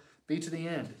shall be to the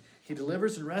end. He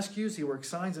delivers and rescues. He works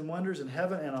signs and wonders in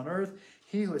heaven and on earth.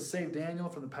 He who has saved Daniel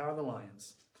from the power of the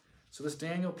lions. So this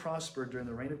Daniel prospered during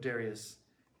the reign of Darius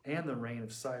and the reign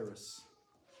of Cyrus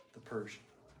the Persian.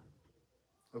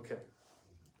 Okay.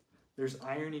 There's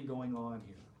irony going on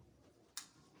here,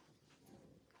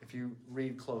 if you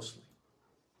read closely.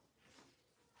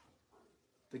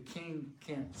 The king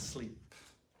can't sleep.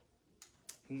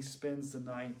 He spends the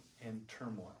night in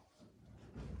turmoil.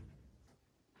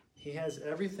 He has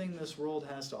everything this world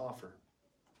has to offer.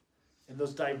 And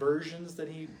those diversions that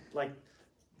like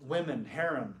women,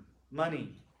 harem,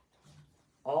 money,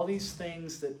 all these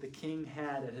things that the king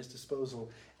had at his disposal,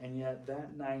 and yet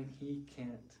that night he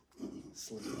can't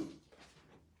sleep.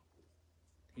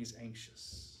 He's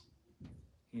anxious.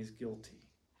 He's guilty.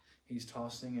 He's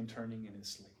tossing and turning in his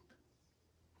sleep.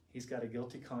 He's got a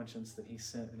guilty conscience that he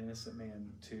sent an innocent man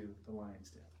to the lion's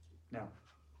den. Now,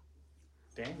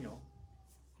 Daniel,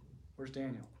 where's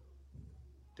Daniel?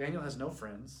 Daniel has no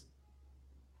friends.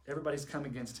 Everybody's come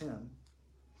against him.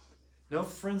 No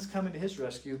friends coming to his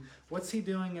rescue. What's he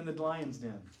doing in the lion's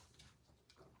den?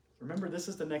 Remember, this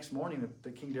is the next morning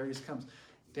that King Darius comes.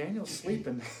 Daniel's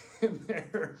sleeping in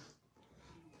there,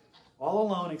 all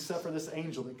alone except for this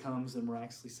angel that comes and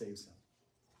miraculously saves him.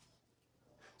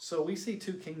 So we see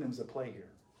two kingdoms at play here.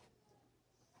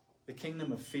 the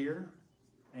kingdom of fear,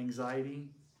 anxiety,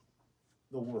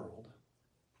 the world,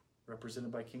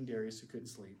 represented by King Darius who couldn't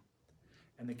sleep,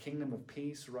 and the kingdom of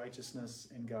peace, righteousness,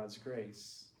 and God's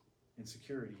grace and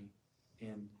security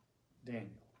in Daniel.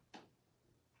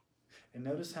 And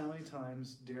notice how many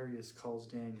times Darius calls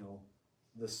Daniel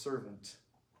the servant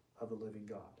of the living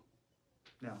God.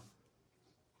 Now,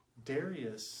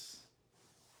 Darius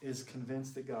is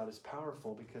convinced that God is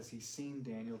powerful because he's seen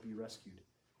Daniel be rescued.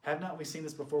 Have not we seen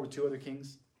this before with two other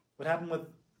kings? What happened with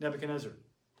Nebuchadnezzar?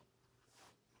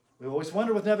 We always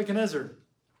wonder with Nebuchadnezzar,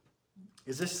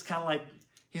 is this kind of like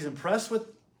he's impressed with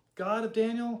God of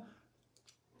Daniel?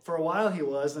 For a while he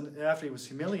was, and after he was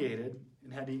humiliated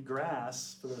and had to eat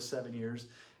grass for those 7 years,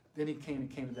 then he came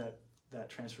to that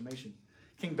transformation.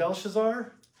 King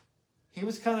Belshazzar, he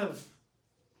was kind of,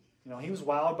 he was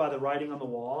wowed by the writing on the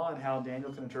wall and how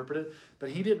Daniel can interpret it,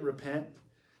 but he didn't repent.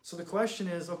 So the question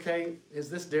is, okay, is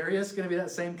this Darius going to be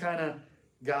that same kind of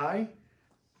guy?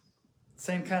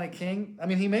 Same kind of king? I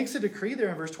mean, he makes a decree there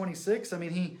in verse 26. I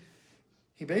mean,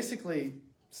 he basically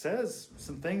says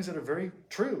some things that are very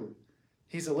true.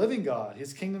 He's a living God.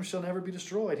 His kingdom shall never be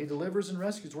destroyed. He delivers and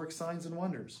rescues, works signs and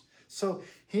wonders. So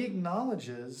he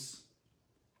acknowledges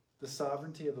the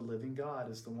sovereignty of the living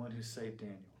God as the one who saved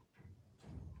Daniel.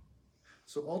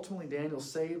 So ultimately, Daniel's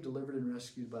saved, delivered, and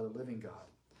rescued by the living God.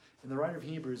 And the writer of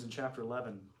Hebrews in chapter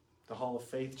 11, the Hall of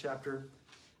Faith chapter,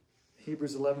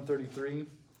 Hebrews 11:33,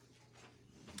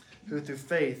 who through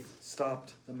faith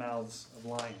stopped the mouths of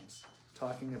lions,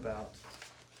 talking about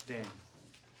Daniel.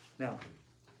 Now,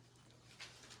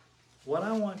 what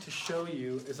I want to show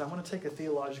you is I'm going to take a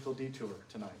theological detour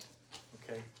tonight.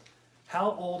 Okay? How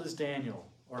old is Daniel?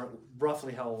 Or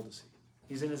roughly how old is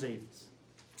he? He's in his 80s.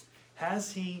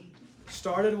 Has he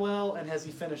started well and has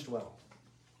he finished well?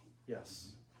 Yes.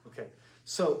 Okay.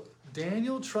 So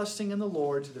Daniel trusting in the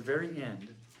Lord to the very end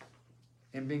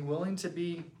and being willing to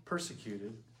be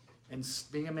persecuted and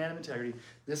being a man of integrity,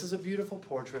 this is a beautiful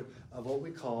portrait of what we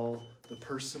call the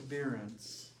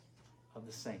perseverance of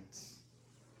the saints.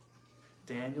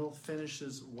 Daniel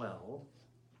finishes well.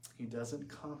 He doesn't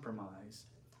compromise.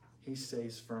 He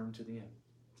stays firm to the end.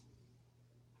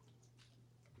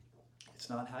 It's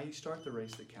not how you start the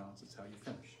race that counts, it's how you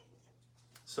finish.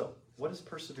 So, what is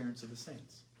perseverance of the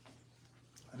saints?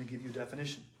 Let me give you a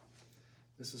definition.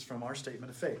 This is from our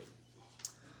statement of faith.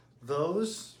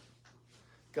 Those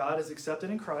God has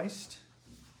accepted in Christ,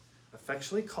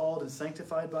 effectually called and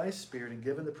sanctified by His Spirit, and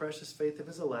given the precious faith of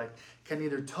His elect, can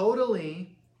neither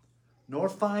totally nor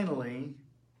finally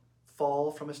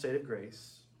fall from a state of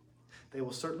grace. They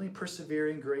will certainly persevere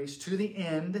in grace to the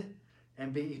end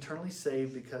and be eternally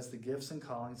saved because the gifts and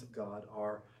callings of God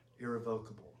are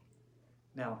irrevocable.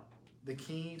 Now, the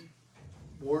key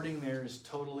wording there is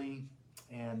totally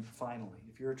and finally.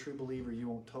 If you're a true believer, you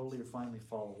won't totally or finally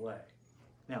fall away.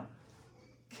 Now,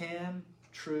 can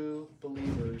true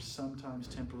believers sometimes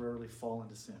temporarily fall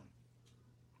into sin?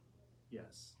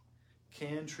 Yes.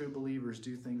 Can true believers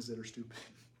do things that are stupid?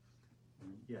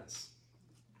 Yes.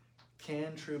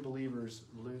 Can true believers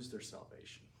lose their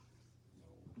salvation?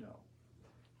 No.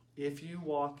 If you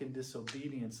walk in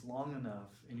disobedience long enough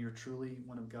and you're truly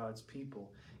one of God's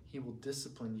people, He will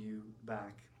discipline you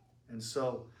back. And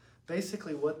so,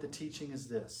 basically what the teaching is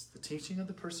this. The teaching of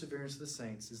the perseverance of the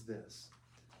saints is this.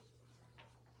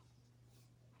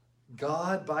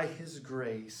 God, by His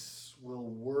grace, will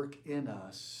work in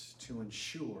us to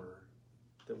ensure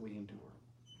that we endure.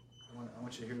 I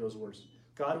want you to hear those words.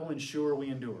 God will ensure we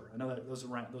endure. I know that those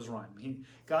rhyme.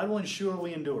 God will ensure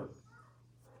we endure.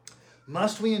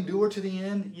 Must we endure to the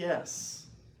end? Yes.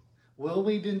 Will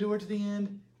we endure to the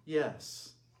end?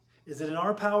 Yes. Is it in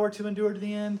our power to endure to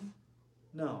the end?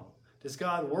 No. Does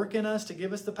God work in us to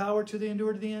give us the power to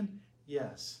endure to the end?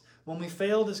 Yes. When we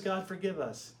fail, does God forgive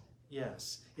us?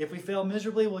 Yes. If we fail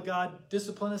miserably, will God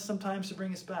discipline us sometimes to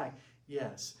bring us back?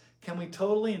 Yes. Can we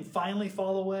totally and finally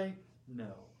fall away?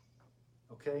 No.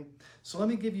 Okay? So let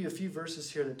me give you a few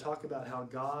verses here that talk about how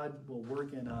God will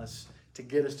work in us to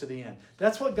get us to the end.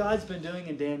 That's what God's been doing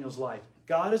in Daniel's life.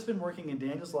 God has been working in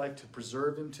Daniel's life to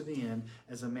preserve him to the end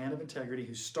as a man of integrity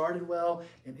who started well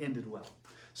and ended well.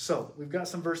 So, we've got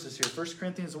some verses here. 1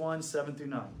 Corinthians 1, 7 through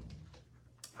 9.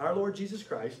 Our Lord Jesus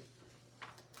Christ,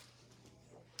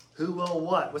 who will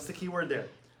what? What's the key word there?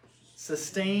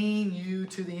 Sustain you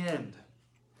to the end.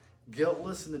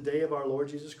 Guiltless in the day of our Lord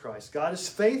Jesus Christ. God is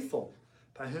faithful,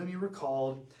 by whom you were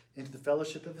called into the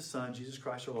fellowship of His Son, Jesus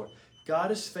Christ our Lord.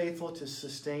 God is faithful to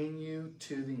sustain you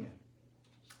to the end.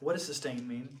 What does sustain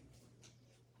mean?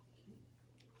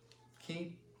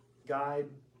 Keep, guide,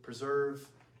 preserve,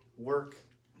 work,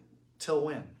 till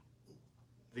when?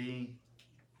 The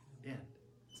end.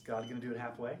 Is God going to do it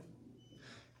halfway?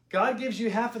 God gives you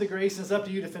half of the grace, and it's up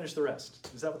to you to finish the rest.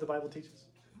 Is that what the Bible teaches?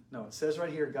 No, it says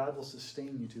right here, God will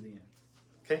sustain you to the end.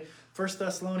 Okay? 1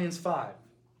 Thessalonians 5,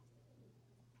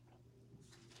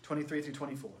 23 through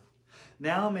 24.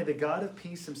 Now may the God of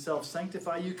peace himself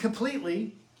sanctify you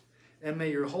completely, and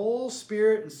may your whole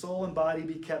spirit and soul and body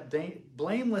be kept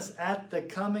blameless at the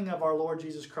coming of our Lord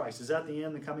Jesus Christ. Is that the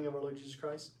end, the coming of our Lord Jesus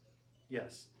Christ?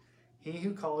 Yes. He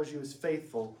who calls you is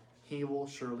faithful. He will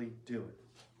surely do it.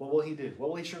 What will he do? What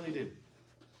will he surely do?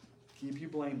 Keep you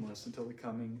blameless until the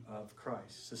coming of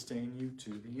Christ. Sustain you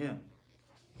to the end.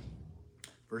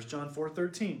 1 John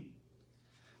 4:13.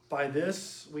 By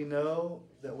this we know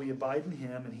that we abide in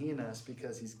him and he in us,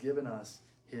 because he's given us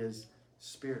his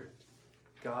Spirit.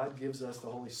 God gives us the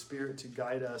Holy Spirit to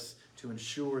guide us, to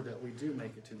ensure that we do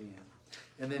make it to the end.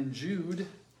 And then Jude,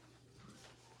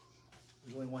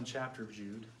 there's only one chapter of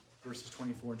Jude, verses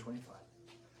 24 and 25.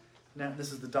 Now,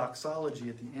 this is the doxology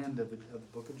at the end of the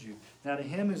book of Jude. Now, to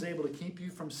him who's able to keep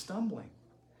you from stumbling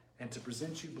and to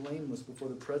present you blameless before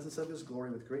the presence of his glory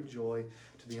with great joy,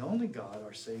 to the only God,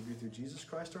 our Savior, through Jesus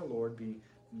Christ our Lord, be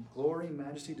glory,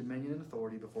 majesty, dominion, and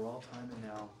authority before all time and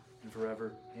now and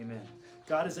forever. Amen.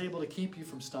 God is able to keep you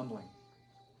from stumbling.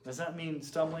 Does that mean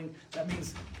stumbling? That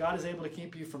means God is able to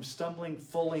keep you from stumbling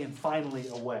fully and finally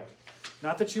away.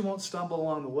 Not that you won't stumble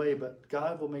along the way, but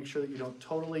God will make sure that you don't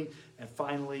totally and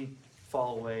finally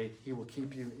fall away. He will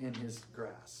keep you in his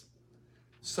grasp.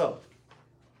 So,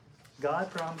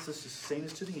 God promises to sustain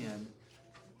us to the end.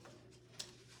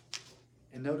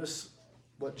 And notice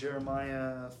what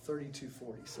Jeremiah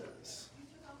 32:40 says.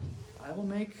 I will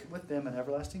make with them an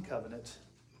everlasting covenant,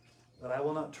 that I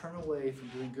will not turn away from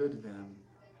doing good to them,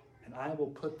 and I will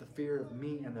put the fear of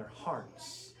me in their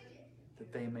hearts,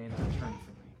 that they may not turn from me.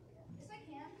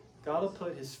 God will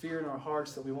put his fear in our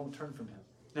hearts that we won't turn from him.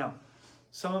 Now,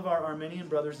 some of our Arminian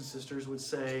brothers and sisters would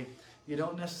say, you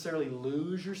don't necessarily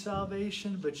lose your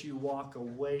salvation, but you walk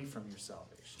away from your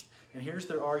salvation. And here's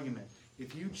their argument.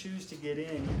 If you choose to get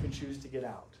in, you can choose to get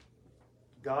out.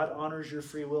 God honors your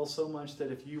free will so much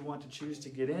that if you want to choose to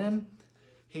get in,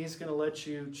 he's going to let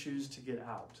you choose to get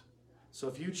out. So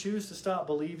if you choose to stop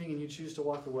believing and you choose to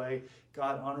walk away,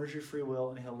 God honors your free will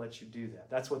and he'll let you do that.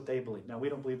 That's what they believe. Now, we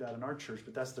don't believe that in our church,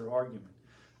 but that's their argument.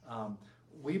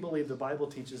 We believe the Bible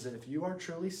teaches that if you are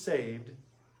truly saved,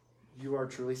 you are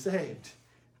truly saved.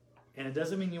 And it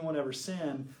doesn't mean you won't ever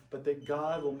sin, but that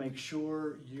God will make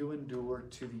sure you endure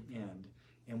to the end.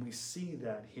 And we see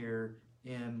that here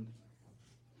in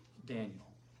Daniel.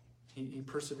 He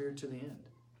persevered to the end.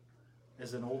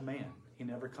 As an old man, he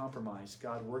never compromised.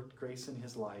 God worked grace in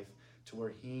his life to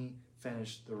where he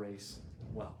finished the race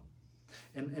well.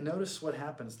 And notice what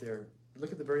happens there.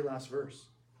 Look at the very last verse.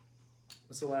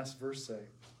 What's the last verse say?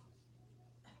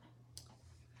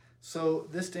 So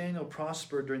this Daniel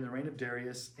prospered during the reign of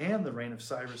Darius and the reign of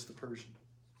Cyrus the Persian.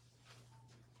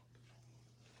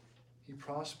 He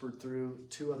prospered through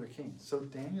two other kings. So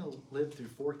Daniel lived through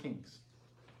four kings.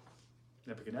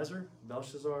 Nebuchadnezzar,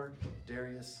 Belshazzar,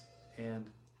 Darius, and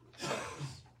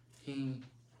Cyrus. He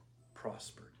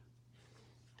prospered.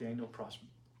 Daniel prospered.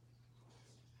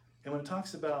 And when it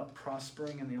talks about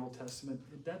prospering in the Old Testament,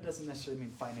 that doesn't necessarily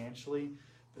mean financially,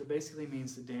 but it basically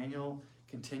means that Daniel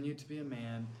continued to be a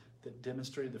man that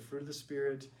demonstrated the fruit of the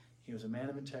Spirit. He was a man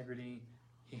of integrity.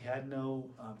 He had no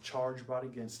charge brought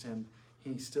against him.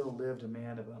 He still lived a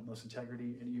man of utmost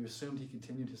integrity, and you assumed he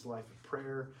continued his life of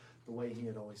prayer the way he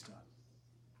had always done.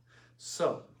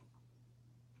 So,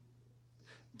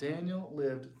 Daniel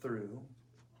lived through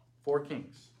four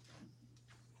kings,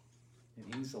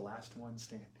 and he's the last one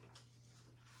standing.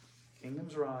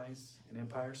 Kingdoms rise and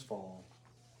empires fall,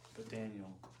 but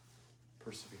Daniel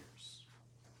perseveres.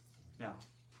 Now,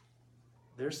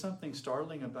 there's something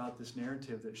startling about this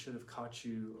narrative that should have caught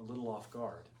you a little off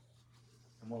guard.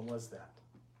 And what was that?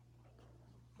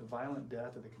 The violent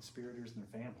death of the conspirators and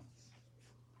their families.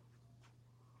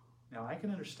 Now, I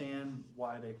can understand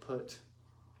why they put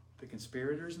the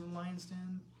conspirators in the lion's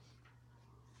den,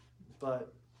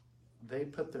 but they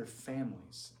put their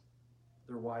families,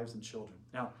 their wives and children.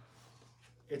 Now,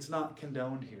 it's not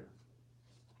condoned here.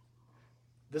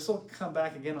 This will come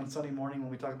back again on Sunday morning when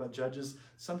we talk about Judges.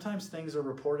 Sometimes things are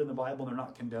reported in the Bible and they're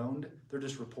not condoned. They're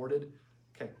just reported.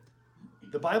 Okay.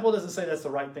 The Bible doesn't say that's the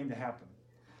right thing to happen.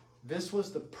 This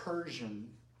was the Persian,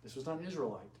 this was not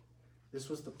Israelite. This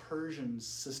was the Persian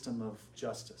system of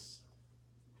justice.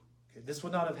 Okay. This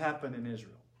would not have happened in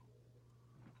Israel,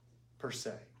 per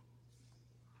se.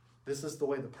 This is the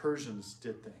way the Persians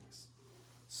did things.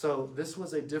 So this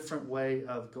was a different way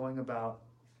of going about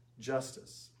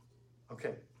justice.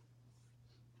 Okay,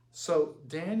 so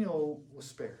Daniel was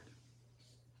spared.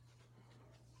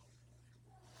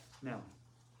 Now,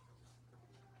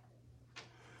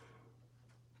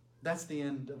 that's the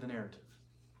end of the narrative.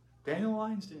 Daniel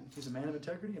Lyons did. He's a man of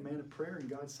integrity, a man of prayer, and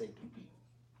God saved him.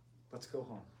 Let's go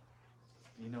home.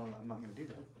 You know I'm not going to do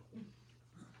that.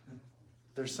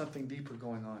 There's something deeper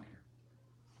going on here.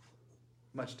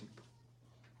 Much deeper.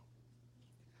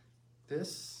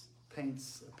 This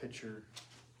paints a picture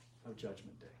of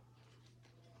Judgment Day.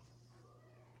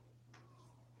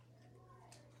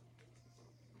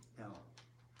 Now,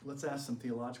 let's ask some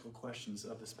theological questions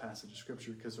of this passage of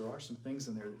Scripture, because there are some things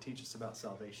in there that teach us about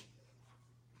salvation.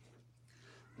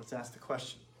 Let's ask the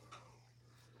question.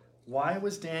 Why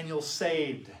was Daniel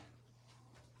saved?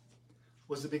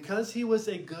 Was it because he was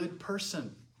a good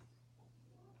person?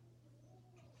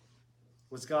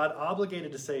 Was God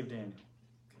obligated to save Daniel?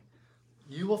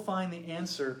 You will find the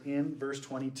answer in verse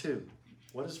 22.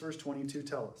 What does verse 22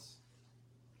 tell us?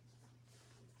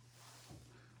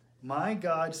 My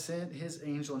God sent his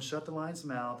angel and shut the lion's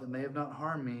mouth, and they have not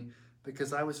harmed me,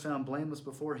 because I was found blameless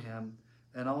before him,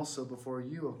 and also before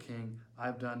you, O king,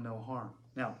 I've done no harm.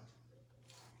 Now,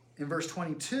 in verse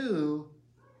 22,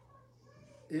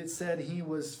 it said he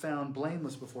was found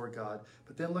blameless before God.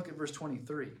 But then look at verse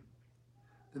 23.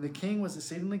 Then the king was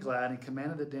exceedingly glad and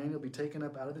commanded that Daniel be taken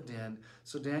up out of the den.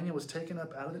 So Daniel was taken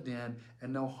up out of the den,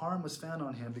 and no harm was found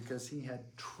on him, because he had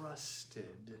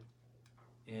trusted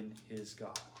in his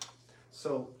God.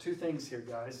 So, two things here,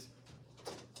 guys.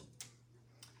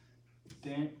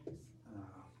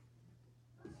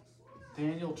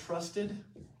 Daniel trusted,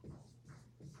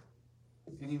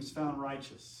 and he was found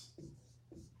righteous.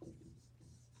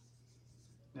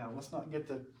 Now, let's not get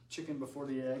the chicken before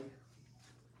the egg,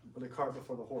 but the cart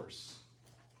before the horse.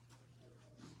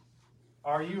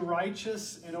 Are you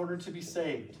righteous in order to be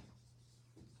saved?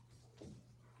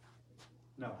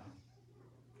 No.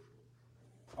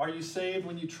 Are you saved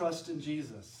when you trust in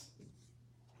Jesus?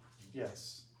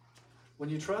 Yes. When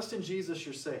you trust in Jesus,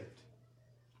 you're saved.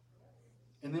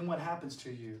 And then what happens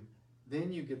to you?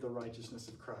 Then you get the righteousness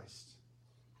of Christ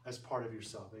as part of your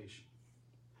salvation.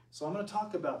 So I'm going to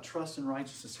talk about trust and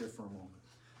righteousness here for a moment,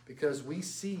 because we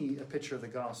see a picture of the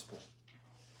gospel.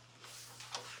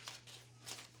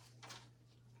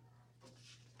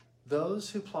 Those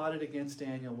who plotted against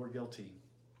Daniel were guilty,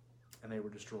 and they were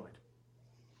destroyed.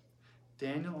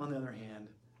 Daniel, on the other hand,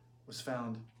 was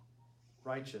found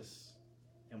righteous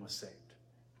and was saved.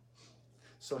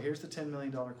 So here's the $10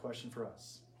 million question for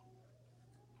us.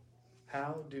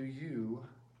 How do you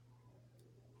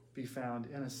be found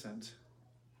innocent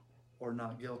or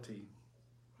not guilty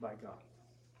by God?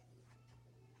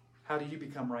 How do you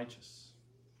become righteous?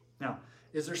 Now,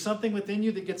 is there something within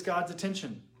you that gets God's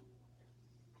attention?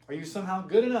 Are you somehow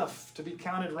good enough to be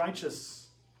counted righteous?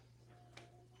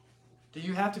 Do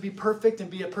you have to be perfect and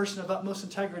be a person of utmost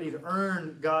integrity to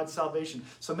earn God's salvation?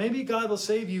 So maybe God will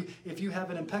save you if you have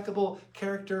an impeccable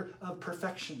character of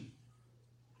perfection.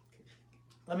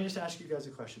 Let me just ask you guys a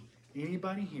question.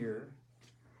 Anybody here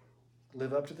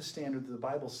live up to the standard that the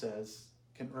Bible says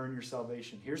can earn your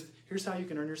salvation? Here's how you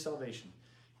can earn your salvation.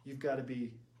 You've got to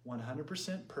be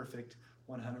 100% perfect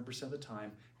 100% of the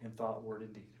time in thought, word,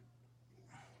 and deed.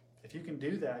 If you can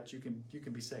do that, you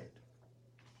can be saved.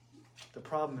 The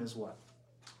problem is what?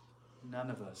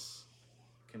 None of us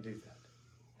can do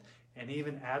that. And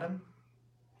even Adam,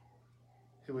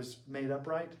 who was made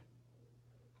upright,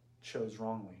 chose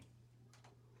wrongly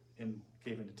and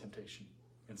gave into temptation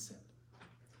and sin.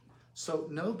 So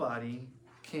nobody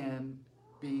can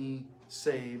be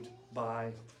saved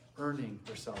by earning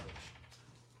their salvation.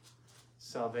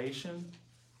 Salvation,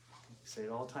 we say it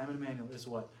all the time in Emmanuel, is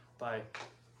what? By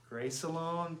grace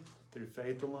alone, through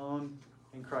faith alone,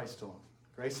 in Christ alone.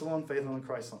 Grace alone, faith alone,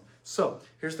 Christ alone. So,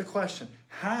 here's the question.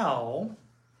 How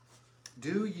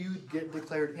do you get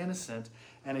declared innocent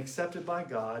and accepted by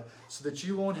God so that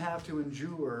you won't have to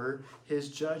endure his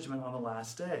judgment on the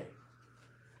last day?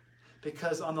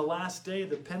 Because on the last day,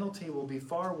 the penalty will be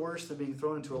far worse than being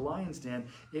thrown into a lion's den.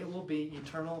 It will be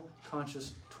eternal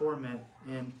conscious torment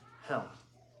in hell.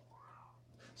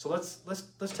 So let's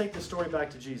take the story back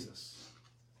to Jesus.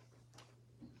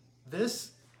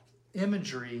 This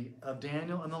imagery of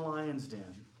Daniel in the lion's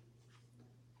den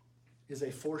is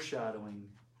a foreshadowing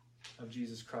of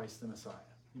Jesus Christ, the Messiah.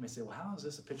 You may say, well, how is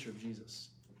this a picture of Jesus?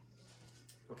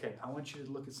 Okay, I want you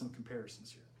to look at some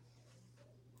comparisons here.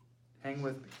 Hang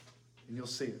with me, and you'll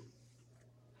see it.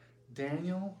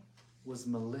 Daniel was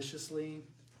maliciously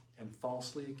and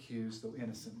falsely accused, though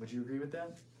innocent. Would you agree with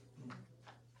that?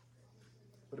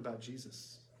 What about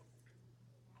Jesus?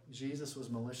 Jesus was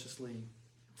maliciously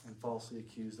and falsely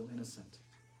accused, though innocent.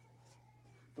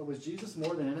 But was Jesus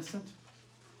more than innocent?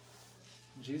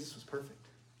 Jesus was perfect.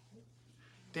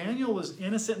 Daniel was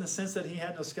innocent in the sense that he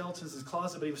had no skeletons in his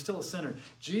closet, but he was still a sinner.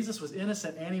 Jesus was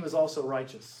innocent and he was also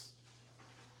righteous.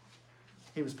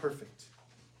 He was perfect.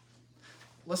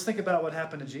 Let's think about what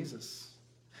happened to Jesus.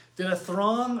 Did a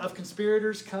throng of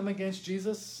conspirators come against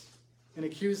Jesus and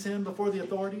accuse him before the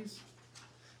authorities?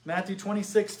 Matthew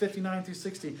 26, 59 through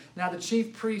 60. Now the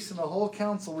chief priests and the whole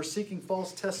council were seeking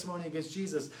false testimony against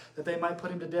Jesus that they might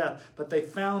put him to death, but they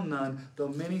found none, though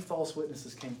many false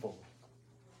witnesses came forward.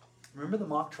 Remember the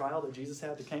mock trial that Jesus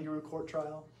had, the kangaroo court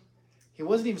trial? He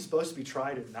wasn't even supposed to be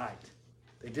tried at night.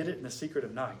 They did it in the secret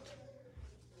of night.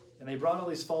 And they brought all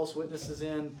these false witnesses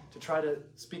in to try to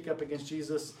speak up against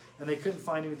Jesus, and they couldn't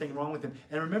find anything wrong with him.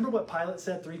 And remember what Pilate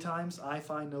said 3 times? I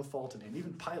find no fault in him.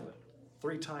 Even Pilate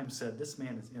 3 times said, this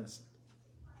man is innocent.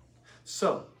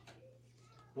 So,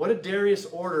 what did Darius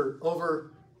order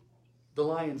over the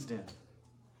lion's den?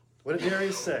 What did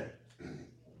Darius say?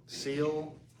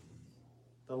 Seal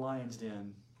the lion's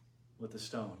den with a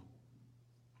stone.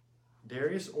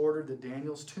 Darius ordered that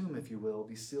Daniel's tomb, if you will,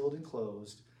 be sealed and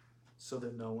closed so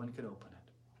that no one could open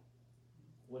it.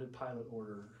 What did Pilate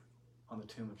order on the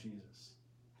tomb of Jesus?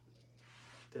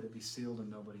 That it be sealed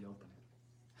and nobody open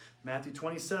it. Matthew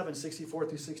 27, 64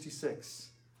 through 66.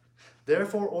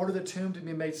 Therefore order the tomb to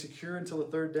be made secure until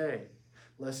the 3rd day,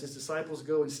 lest his disciples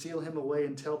go and steal him away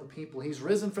and tell the people, he's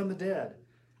risen from the dead,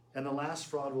 and the last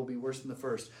fraud will be worse than the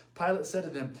first. Pilate said to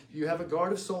them, you have a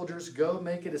guard of soldiers, go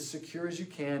make it as secure as you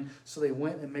can. So they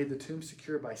went and made the tomb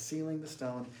secure by sealing the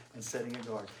stone and setting a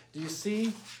guard. Do you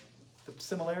see the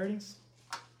similarities?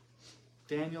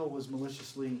 Daniel was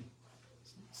maliciously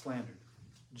slandered.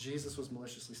 Jesus was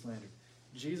maliciously slandered.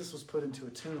 Jesus was put into a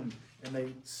tomb and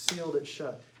they sealed it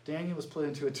shut. Daniel was put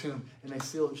into a tomb and they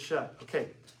sealed it shut. Okay,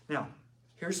 now,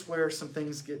 here's where some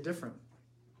things get different.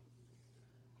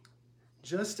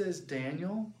 Just as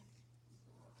Daniel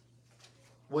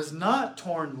was not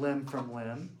torn limb from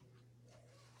limb,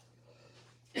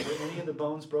 were any of the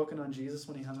bones broken on Jesus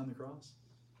when he hung on the cross?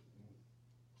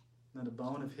 Not a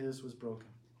bone of his was broken.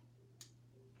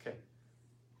 Okay.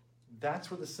 That's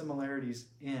where the similarities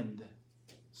end,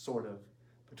 sort of,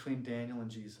 between Daniel and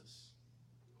Jesus.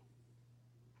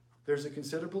 There's a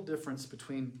considerable difference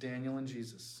between Daniel and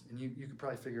Jesus, and you could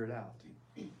probably figure it out.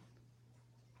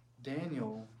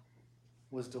 Daniel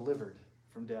was delivered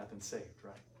from death and saved,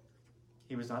 right?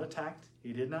 He was not attacked.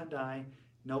 He did not die.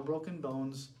 No broken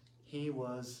bones. He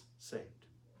was saved.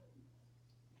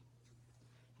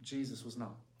 Jesus was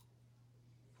not.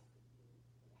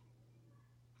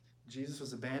 Jesus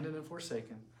was abandoned and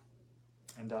forsaken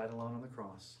and died alone on the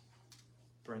cross,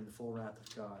 bearing the full wrath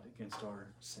of God against our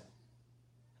sin.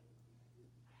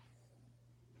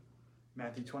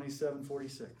 Matthew 27,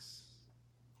 46.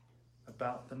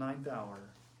 About the 9th hour,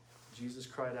 Jesus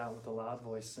cried out with a loud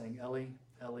voice, saying, Eli,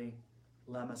 Eli,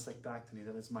 lama sabachthani.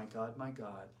 That is, my God,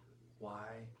 why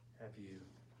have you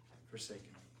forsaken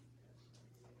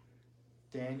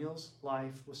me? Daniel's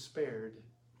life was spared.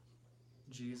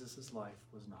 Jesus' life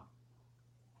was not.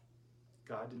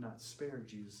 God did not spare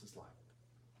Jesus' life.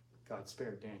 God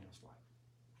spared Daniel's life.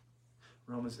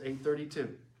 Romans 8:32.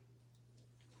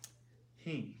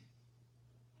 He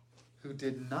who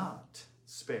did not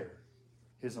spare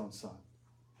his own son,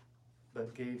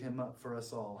 but gave him up for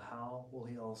us all, how will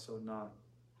he also not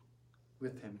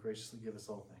with him graciously give us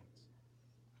all things?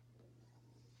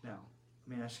 Now,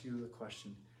 let me ask you a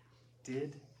question.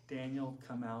 Did Daniel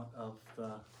come out of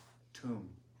the tomb?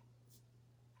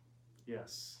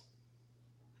 Yes.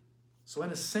 So in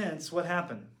a sense, what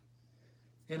happened?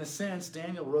 In a sense,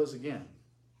 Daniel rose again.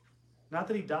 Not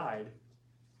that he died,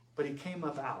 but he came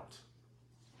up out,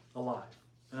 alive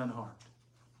and unharmed.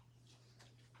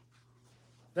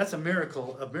 That's a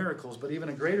miracle of miracles, but even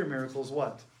a greater miracle is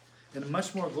what? In a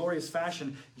much more glorious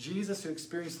fashion, Jesus, who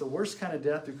experienced the worst kind of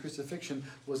death through crucifixion,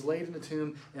 was laid in the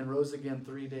tomb and rose again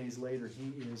 3 days later.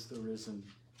 He is the risen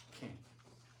King.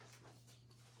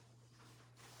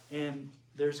 And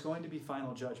there's going to be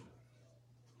final judgment.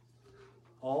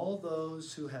 All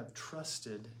those who have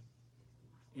trusted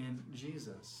in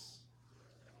Jesus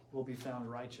will be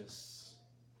found righteous.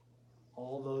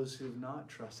 All those who have not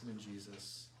trusted in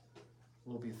Jesus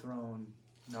will be thrown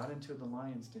not into the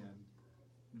lion's den,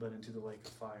 but into the lake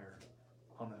of fire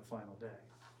on that final day.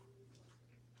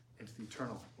 Into the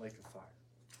eternal lake of fire.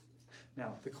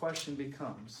 Now, the question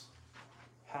becomes,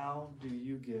 how do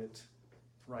you get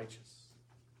righteous?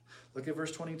 Look at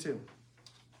verse 22.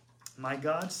 My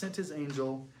God sent his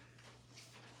angel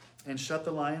and shut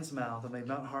the lion's mouth, and they've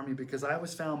not harmed me, because I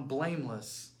was found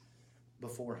blameless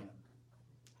before him.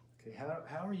 Okay,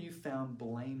 how are you found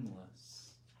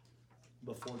blameless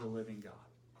before the living God?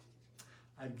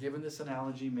 I've given this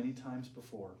analogy many times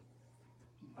before.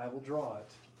 I will draw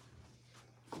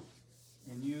it.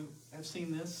 And you have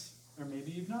seen this, or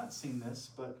maybe you've not seen this,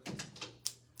 but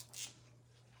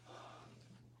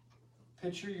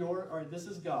picture this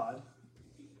is God,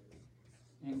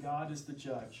 and God is the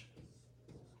judge.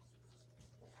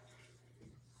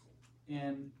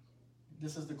 And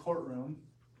this is the courtroom,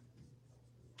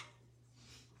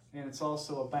 and it's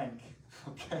also a bank,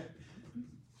 okay?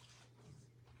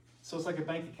 So it's like a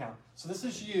bank account. So this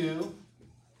is you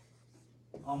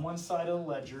on one side of the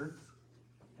ledger,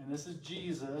 and this is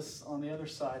Jesus on the other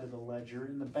side of the ledger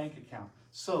in the bank account.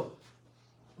 So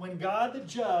when God the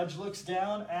judge looks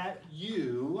down at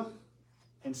you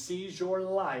and sees your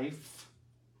life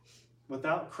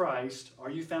without Christ, are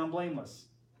you found blameless?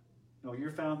 No,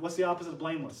 you're found, what's the opposite of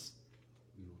blameless?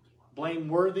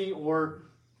 Blameworthy or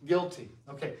guilty.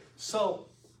 Okay, so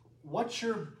what's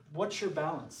your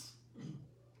balance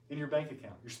in your bank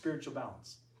account, your spiritual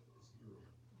balance?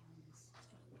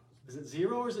 Is it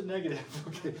zero or is it negative?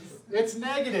 Okay, it's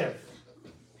negative.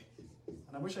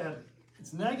 And I wish I had,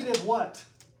 it's negative what?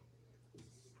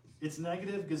 It's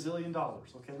negative gazillion dollars.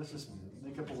 Okay, let's just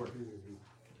make up a word.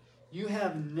 You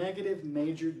have negative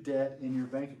major debt in your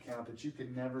bank account that you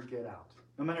could never get out.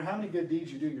 No matter how many good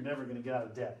deeds you do, you're never going to get out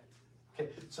of debt. Okay,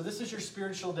 so this is your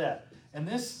spiritual debt. And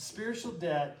this spiritual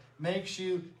debt makes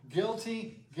you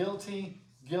guilty, guilty,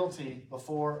 guilty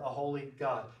before a holy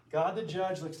God. God the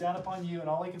judge looks down upon you, and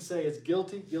all he can say is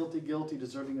guilty, guilty, guilty,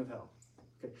 deserving of hell.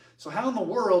 Okay, so how in the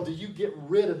world do you get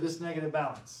rid of this negative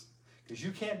balance? Because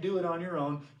you can't do it on your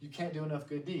own. You can't do enough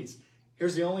good deeds.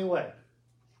 Here's the only way.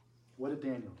 What did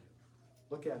Daniel do?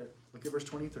 Look at it. Look at verse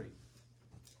 23.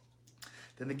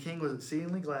 Then the king was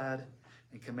exceedingly glad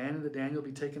and commanded that Daniel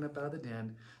be taken up out of the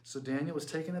den. So Daniel was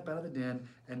taken up out of the den,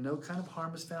 and no kind of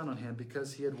harm was found on him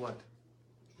because he had what?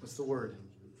 What's the word?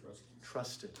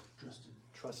 Trusted.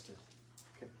 Trusted.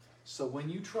 Okay. So when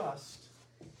you trust,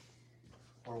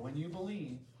 or when you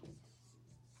believe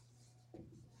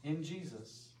in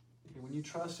Jesus, okay, when you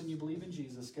trust and you believe in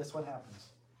Jesus, guess what happens?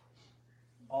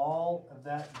 All of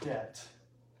that debt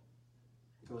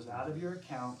goes out of your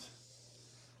account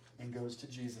and goes to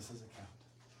Jesus' account,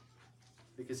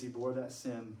 because he bore that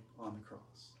sin on the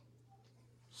cross.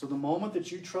 So the moment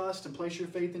that you trust and place your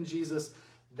faith in Jesus,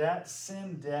 that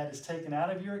sin debt is taken out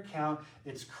of your account.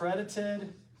 It's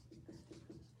credited,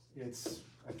 it's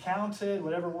accounted,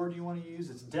 whatever word you want to use.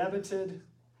 It's debited,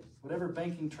 whatever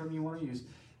banking term you want to use.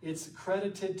 It's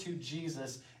credited to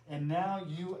Jesus. And now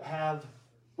you have,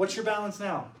 what's your balance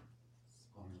now?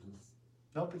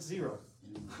 Nope, it's zero.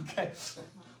 Okay,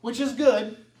 which is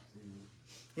good.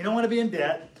 You don't want to be in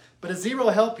debt, but a zero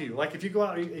will help you. Like if you go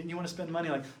out and you want to spend money,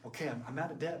 like, okay, I'm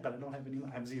out of debt, but I don't have any money.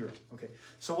 I have zero. Okay,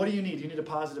 so what do you need? You need a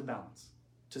positive balance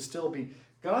to still be.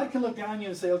 God can look down on you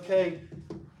and say, okay,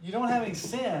 you don't have any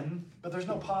sin, but there's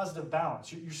no positive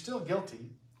balance. You're still guilty,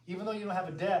 even though you don't have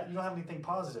a debt. You don't have anything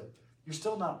positive. You're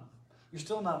still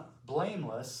not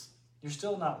blameless. You're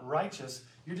still not righteous.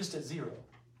 You're just at zero.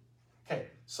 Okay,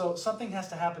 so something has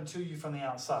to happen to you from the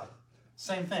outside.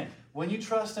 Same thing. When you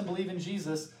trust and believe in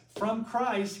Jesus, from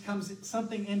Christ comes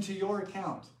something into your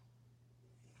account.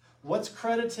 What's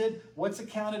credited? What's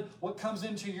accounted? What comes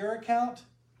into your account?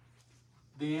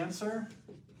 The answer?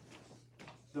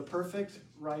 The perfect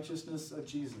righteousness of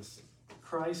Jesus.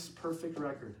 Christ's perfect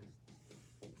record.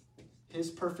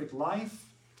 His perfect life.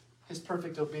 His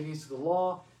perfect obedience to the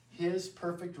law. His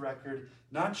perfect record.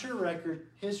 Not your record,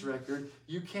 his record.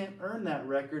 You can't earn that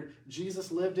record.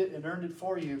 Jesus lived it and earned it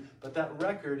for you, but that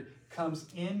record comes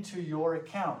into your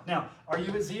account. Now, are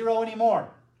you at zero anymore?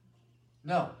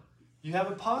 No. You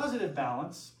have a positive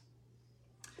balance.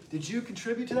 Did you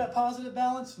contribute to that positive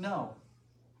balance? No.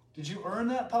 Did you earn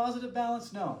that positive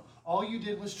balance? No. All you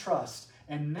did was trust.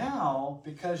 And now,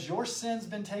 because your sin's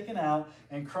been taken out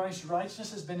and Christ's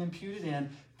righteousness has been imputed in,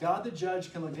 God the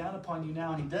judge can look down upon you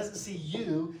now, and he doesn't see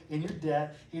you in your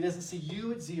debt. He doesn't see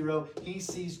you at zero. He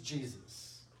sees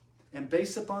Jesus. And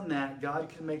based upon that, God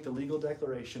can make the legal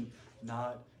declaration,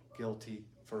 not guilty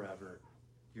forever.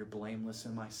 You're blameless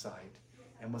in my sight.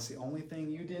 And what's the only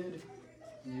thing you did?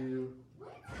 You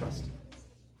trusted.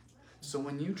 So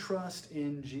when you trust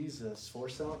in Jesus for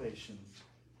salvation,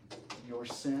 your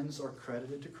sins are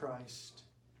credited to Christ.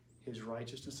 His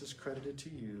righteousness is credited to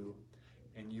you.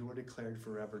 And you are declared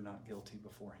forever not guilty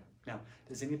before him. Now,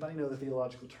 does anybody know the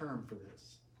theological term for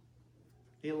this?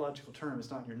 Theological term is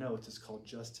not in your notes. It's called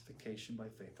justification by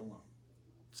faith alone.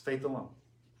 It's faith alone.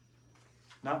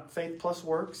 Not faith plus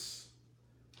works.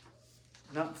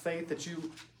 Not faith that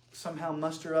you somehow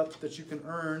muster up that you can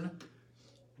earn.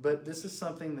 But this is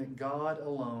something that God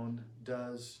alone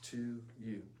does to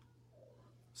you.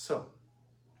 So,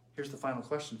 here's the final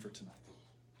question for tonight.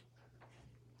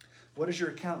 What does your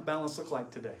account balance look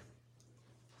like today?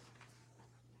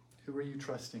 Who are you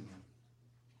trusting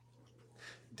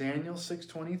in? Daniel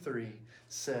 6:23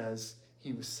 says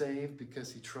he was saved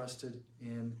because he trusted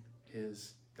in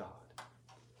his God.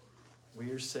 We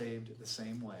are saved the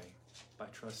same way, by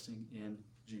trusting in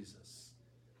Jesus.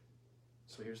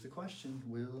 So here's the question: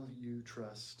 will you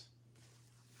trust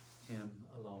him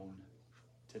alone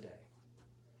today?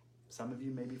 Some of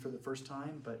you maybe for the first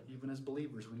time, but even as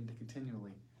believers, we need to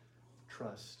continually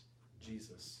trust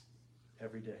Jesus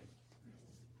every day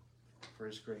for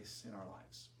his grace in our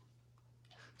lives.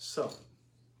 So,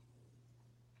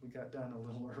 we got done a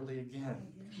little early again.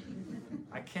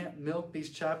 I can't milk these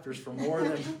chapters for more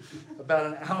than about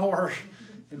an hour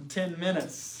and 10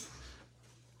 minutes.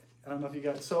 I don't know if you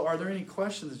guys... So, are there any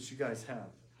questions that you guys have?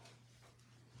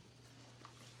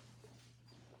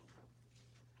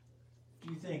 Do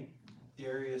you think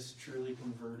Darius truly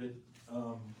converted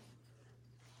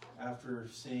after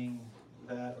seeing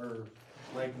that, or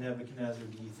like Nebuchadnezzar?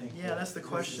 Do you think? Yeah, that's the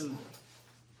question.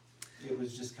 It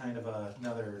was just kind of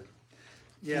another.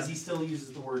 Yeah. Because he still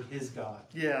uses the word his God.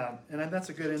 Yeah, and that's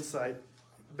a good insight.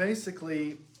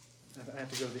 Basically, I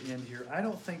have to go to the end here. I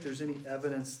don't think there's any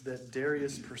evidence that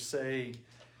Darius per se...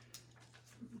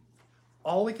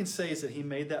 All we can say is that he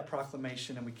made that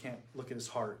proclamation, and we can't look at his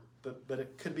heart. But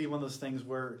it could be one of those things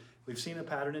where we've seen a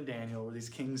pattern in Daniel where these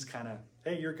kings kind of,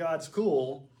 hey, your God's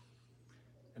cool.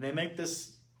 And they make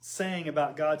this saying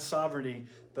about God's sovereignty,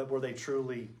 but were they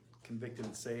truly convicted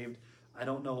and saved? I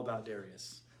don't know about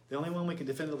Darius. The only one we can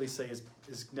definitively say is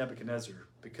Nebuchadnezzar,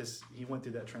 because he went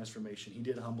through that transformation. He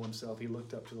did humble himself. He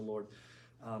looked up to the Lord.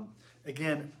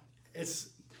 Again, is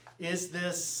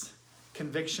this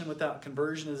conviction without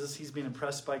conversion? Is this he's being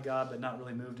impressed by God but not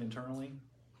really moved internally?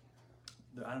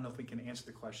 I don't know if we can answer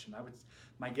the question.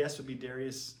 My guess would be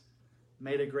Darius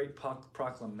made a great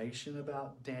proclamation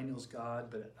about Daniel's God,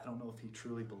 but I don't know if he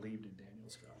truly believed in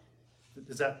Daniel's God.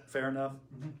 Is that fair enough?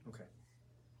 Mm-hmm. Okay.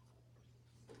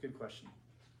 Good question.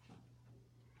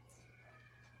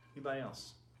 Anybody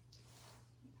else?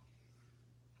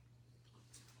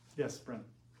 Yes, Brent.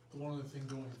 One of the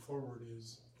things going forward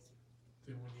is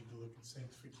then we need to look at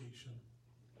sanctification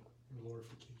and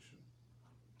glorification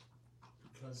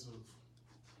because of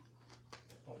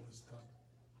what was done.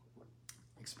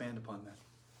 Expand upon that.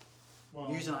 Well,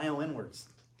 Using ION words.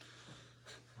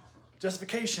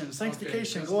 Justification,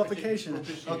 sanctification, okay, glorification.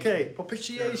 propitiation. Okay,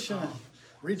 propitiation, Yeah,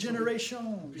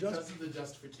 regeneration. because of the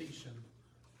justification,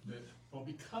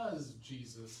 because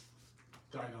Jesus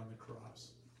died on the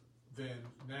cross, then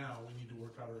now we need to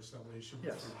work out our salvation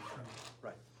before Yes. we come.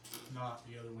 Right. Not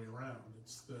the other way around.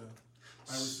 It's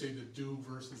I would say the do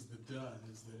versus the done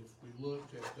is that if we look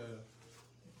at the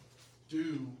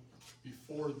do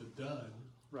before the done,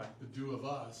 Right. the do of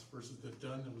us versus the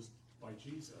done that was by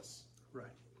Jesus, Right.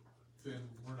 then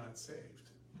we're not saved.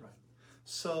 Right.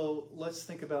 So let's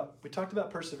think about, we talked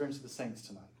about perseverance of the saints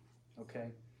tonight.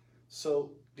 Okay.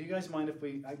 So do you guys mind if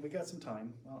we got some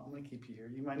time. I'm going to keep you here.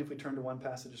 You mind if we turn to one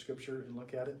passage of scripture and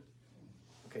look at it?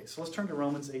 Okay. So let's turn to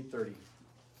Romans 8:30.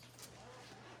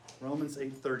 Romans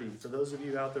 8:30. For those of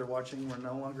you out there watching, we're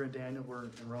no longer in Daniel, we're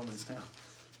in Romans now.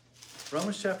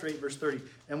 Romans chapter 8, verse 30.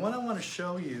 And what I want to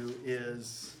show you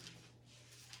is,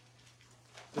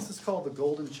 this is called the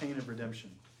golden chain of redemption.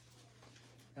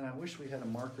 And I wish we had a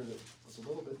marker that was a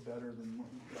little bit better than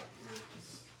what we've got here.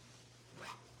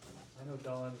 I know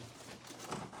Don.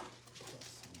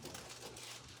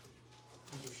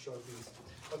 These are Sharpies.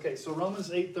 Okay, so Romans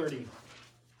 8:30.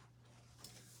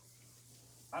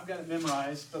 I've got it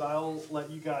memorized, but I'll let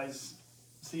you guys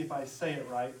see if I say it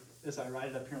right as I write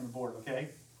it up here on the board, okay?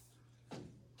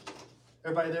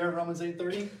 Everybody there, Romans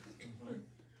 8:30?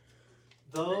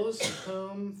 Those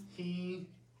whom he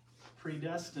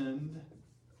predestined,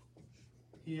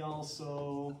 he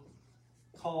also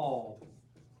called.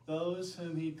 Those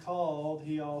whom he called,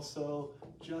 he also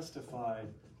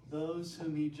justified. Those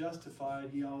whom he justified,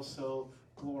 he also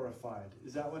glorified.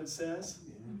 Is that what it says?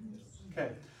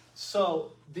 Okay.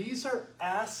 So these are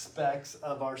aspects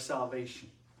of our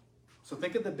salvation. So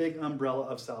think of the big umbrella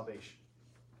of salvation.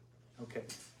 Okay.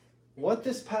 What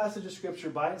this passage of scripture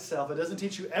by itself, it doesn't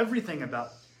teach you everything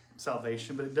about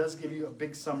salvation, but it does give you a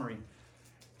big summary.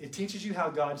 It teaches you how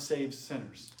God saves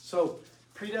sinners. So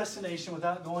predestination,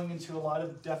 without going into a lot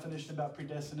of definition about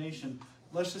predestination,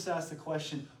 let's just ask the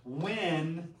question,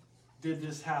 when did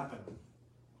this happen?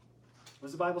 What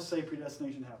does the Bible say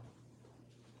predestination happened?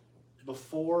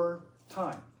 Before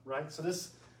time, right? So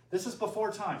this is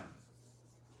before time,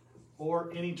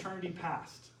 or in eternity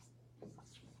past.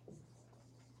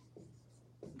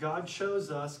 God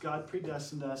chose us, God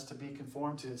predestined us to be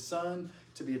conformed to his Son,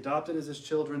 to be adopted as his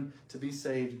children, to be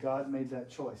saved. God made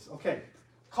that choice. Okay,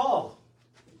 called.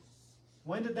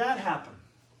 When did that happen?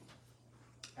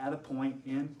 At a point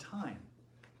in time.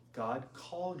 God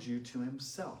called you to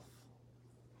himself.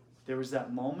 There was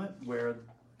that moment where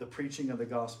the preaching of the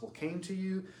gospel came to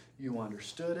you, you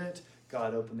understood it,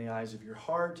 God opened the eyes of your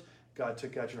heart, God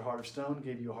took out your heart of stone,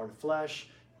 gave you a heart of flesh,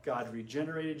 God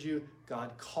regenerated you,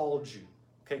 God called you.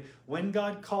 Okay, when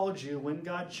God called you, when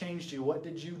God changed you, what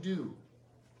did you do?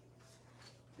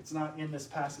 It's not in this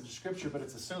passage of Scripture, but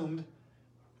it's assumed.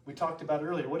 We talked about it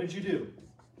earlier. What did you do?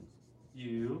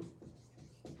 You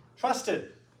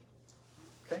trusted.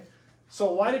 Okay,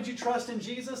 so why did you trust in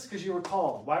Jesus? Because you were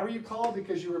called. Why were you called?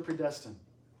 Because you were predestined.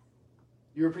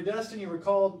 You were predestined, you were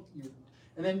called,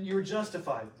 and then you were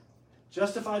justified.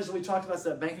 Justified is what we talked about, is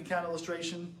that bank account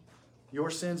illustration. Your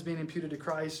sins being imputed to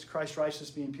Christ, Christ's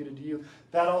righteousness being imputed to you.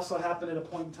 That also happened at a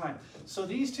point in time. So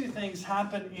these two things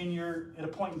happen at a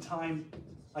point in time,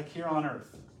 like here on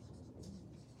earth.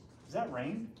 Is that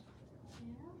rain?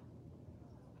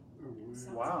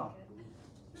 Yeah. Wow.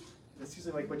 That's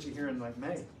usually like what you hear in like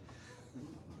May.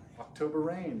 October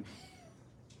rain.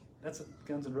 That's a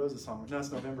Guns N' Roses song. No,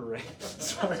 it's November rain.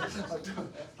 Sorry.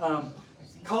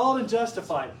 Called and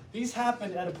justified. These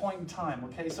happened at a point in time,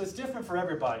 okay? So it's different for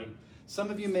everybody. Some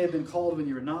of you may have been called when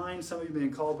you were 9. Some of you may have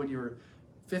been called when you were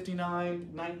 59,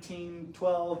 19,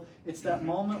 12. It's that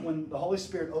moment when the Holy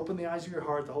Spirit opened the eyes of your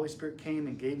heart. The Holy Spirit came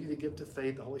and gave you the gift of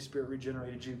faith. The Holy Spirit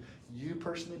regenerated you. You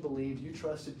personally believed. You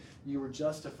trusted. You were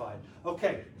justified.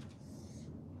 Okay.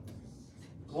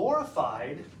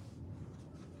 Glorified.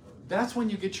 That's when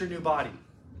you get your new body.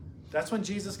 That's when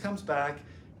Jesus comes back.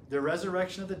 The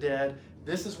resurrection of the dead.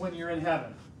 This is when you're in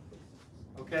heaven.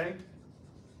 Okay?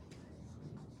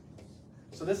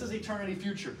 So this is eternity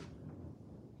future.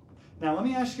 Now let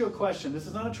me ask you a question. This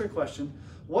is not a trick question.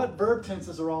 What verb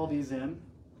tenses are all these in?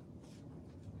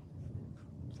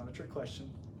 It's not a trick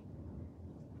question.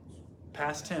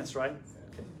 Past tense, right?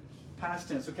 Okay. Past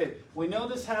tense. Okay. We know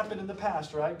this happened in the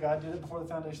past, right? God did it before the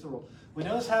foundation of the world. We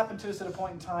know this happened to us at a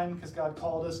point in time because God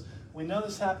called us. We know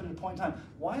this happened at a point in time.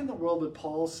 Why in the world would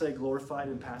Paul say glorified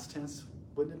in past tense?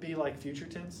 Wouldn't it be like future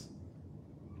tense?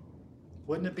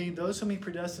 Wouldn't it be those whom he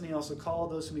predestined, he also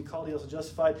called, those whom he called, he also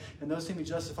justified, and those whom he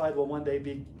justified will one day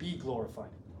be glorified?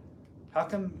 How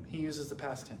come he uses the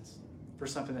past tense for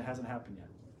something that hasn't happened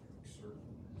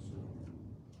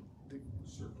yet?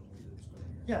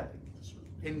 Yeah.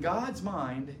 In God's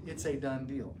mind, it's a done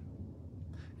deal.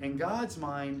 In God's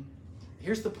mind,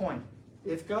 here's the point.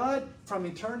 If God, from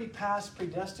eternity past,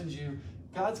 predestined you,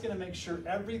 God's going to make sure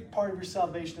every part of your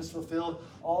salvation is fulfilled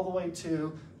all the way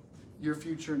to your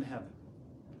future in heaven.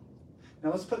 Now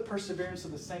let's put perseverance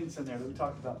of the saints in there that we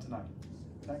talked about tonight.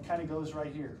 That kind of goes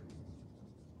right here.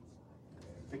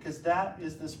 Because that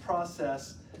is this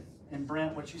process, and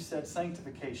Brent, what you said,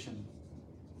 sanctification.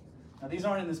 Now these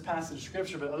aren't in this passage of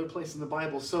Scripture, but other places in the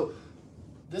Bible. So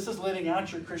this is living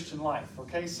out your Christian life.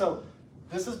 Okay, so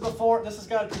this is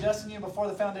God predestining you before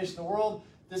the foundation of the world.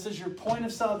 This is your point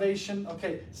of salvation.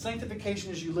 Okay,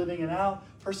 sanctification is you living it out.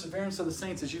 Perseverance of the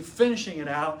saints is you finishing it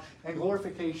out. And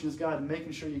glorification is God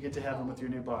making sure you get to heaven with your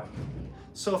new body.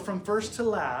 So from first to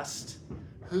last,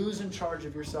 who's in charge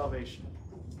of your salvation?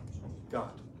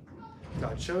 God.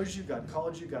 God chose you. God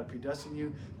called you. God predestined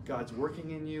you. God's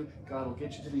working in you. God will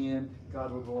get you to the end.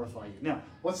 God will glorify you. Now,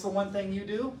 what's the one thing you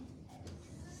do?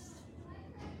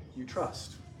 You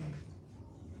trust.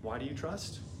 Why do you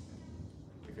trust?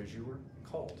 Because you were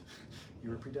called. You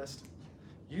were predestined.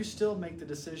 You still make the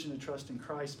decision to trust in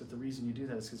Christ, but the reason you do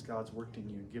that is because God's worked in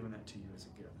you and given that to you as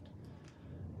a gift.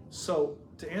 So,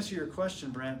 to answer your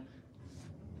question, Brent,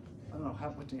 I don't know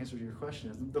what the answer to your question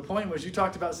is. The point was you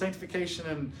talked about sanctification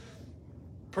and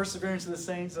perseverance of the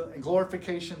saints and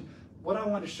glorification. What I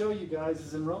want to show you guys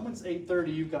is in Romans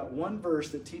 8:30, you've got one verse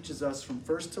that teaches us from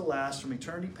first to last, from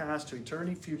eternity past to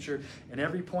eternity future, and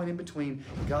every point in between,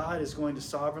 God is going to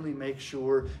sovereignly make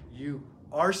sure you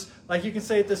are, like you can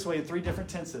say it this way in 3 different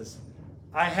tenses.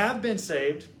 I have been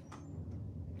saved,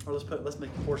 or let's make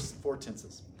four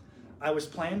tenses. I was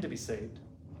planned to be saved.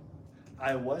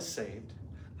 I was saved.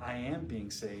 I am being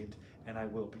saved, and I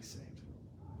will be saved.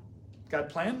 God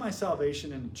planned my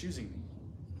salvation in choosing me.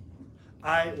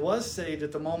 I was saved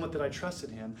at the moment that I trusted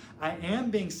him. I am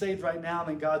being saved right now,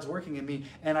 and God's working in me,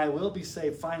 and I will be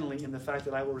saved finally in the fact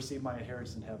that I will receive my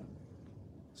inheritance in heaven.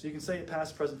 So you can say it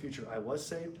past, present, future. I was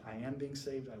saved. I am being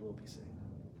saved. I will be saved.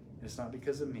 And it's not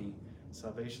because of me.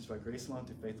 Salvation is by grace alone,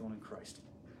 through faith alone in Christ.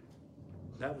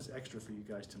 That was extra for you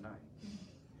guys tonight.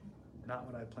 Not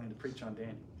what I planned to preach on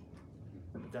Daniel.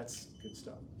 But that's good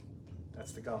stuff.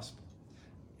 That's the gospel.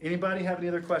 Anybody have any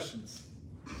other questions?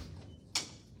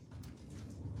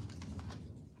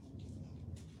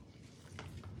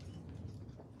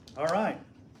 All right.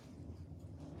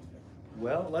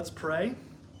 Well, let's pray,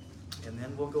 and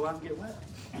then we'll go out and get wet.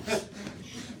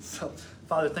 So,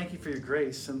 Father, thank you for your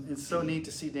grace. And it's so neat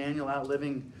to see Daniel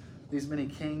outliving these many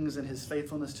kings and his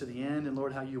faithfulness to the end. And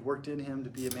Lord, how you worked in him to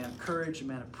be a man of courage, a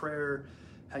man of prayer,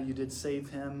 how you did save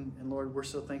him. And Lord, we're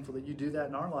so thankful that you do that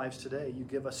in our lives today. You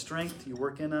give us strength, you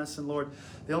work in us. And Lord,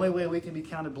 the only way we can be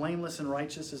counted blameless and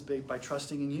righteous is by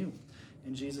trusting in you.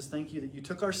 And Jesus, thank you that you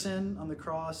took our sin on the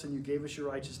cross and you gave us your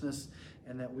righteousness,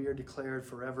 and that we are declared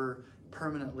forever,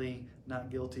 permanently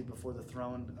not guilty before the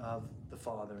throne of the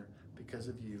Father because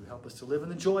of you. Help us to live in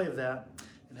the joy of that,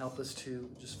 and help us to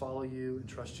just follow you and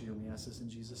trust you. And we ask this in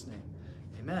Jesus' name.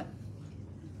 Amen.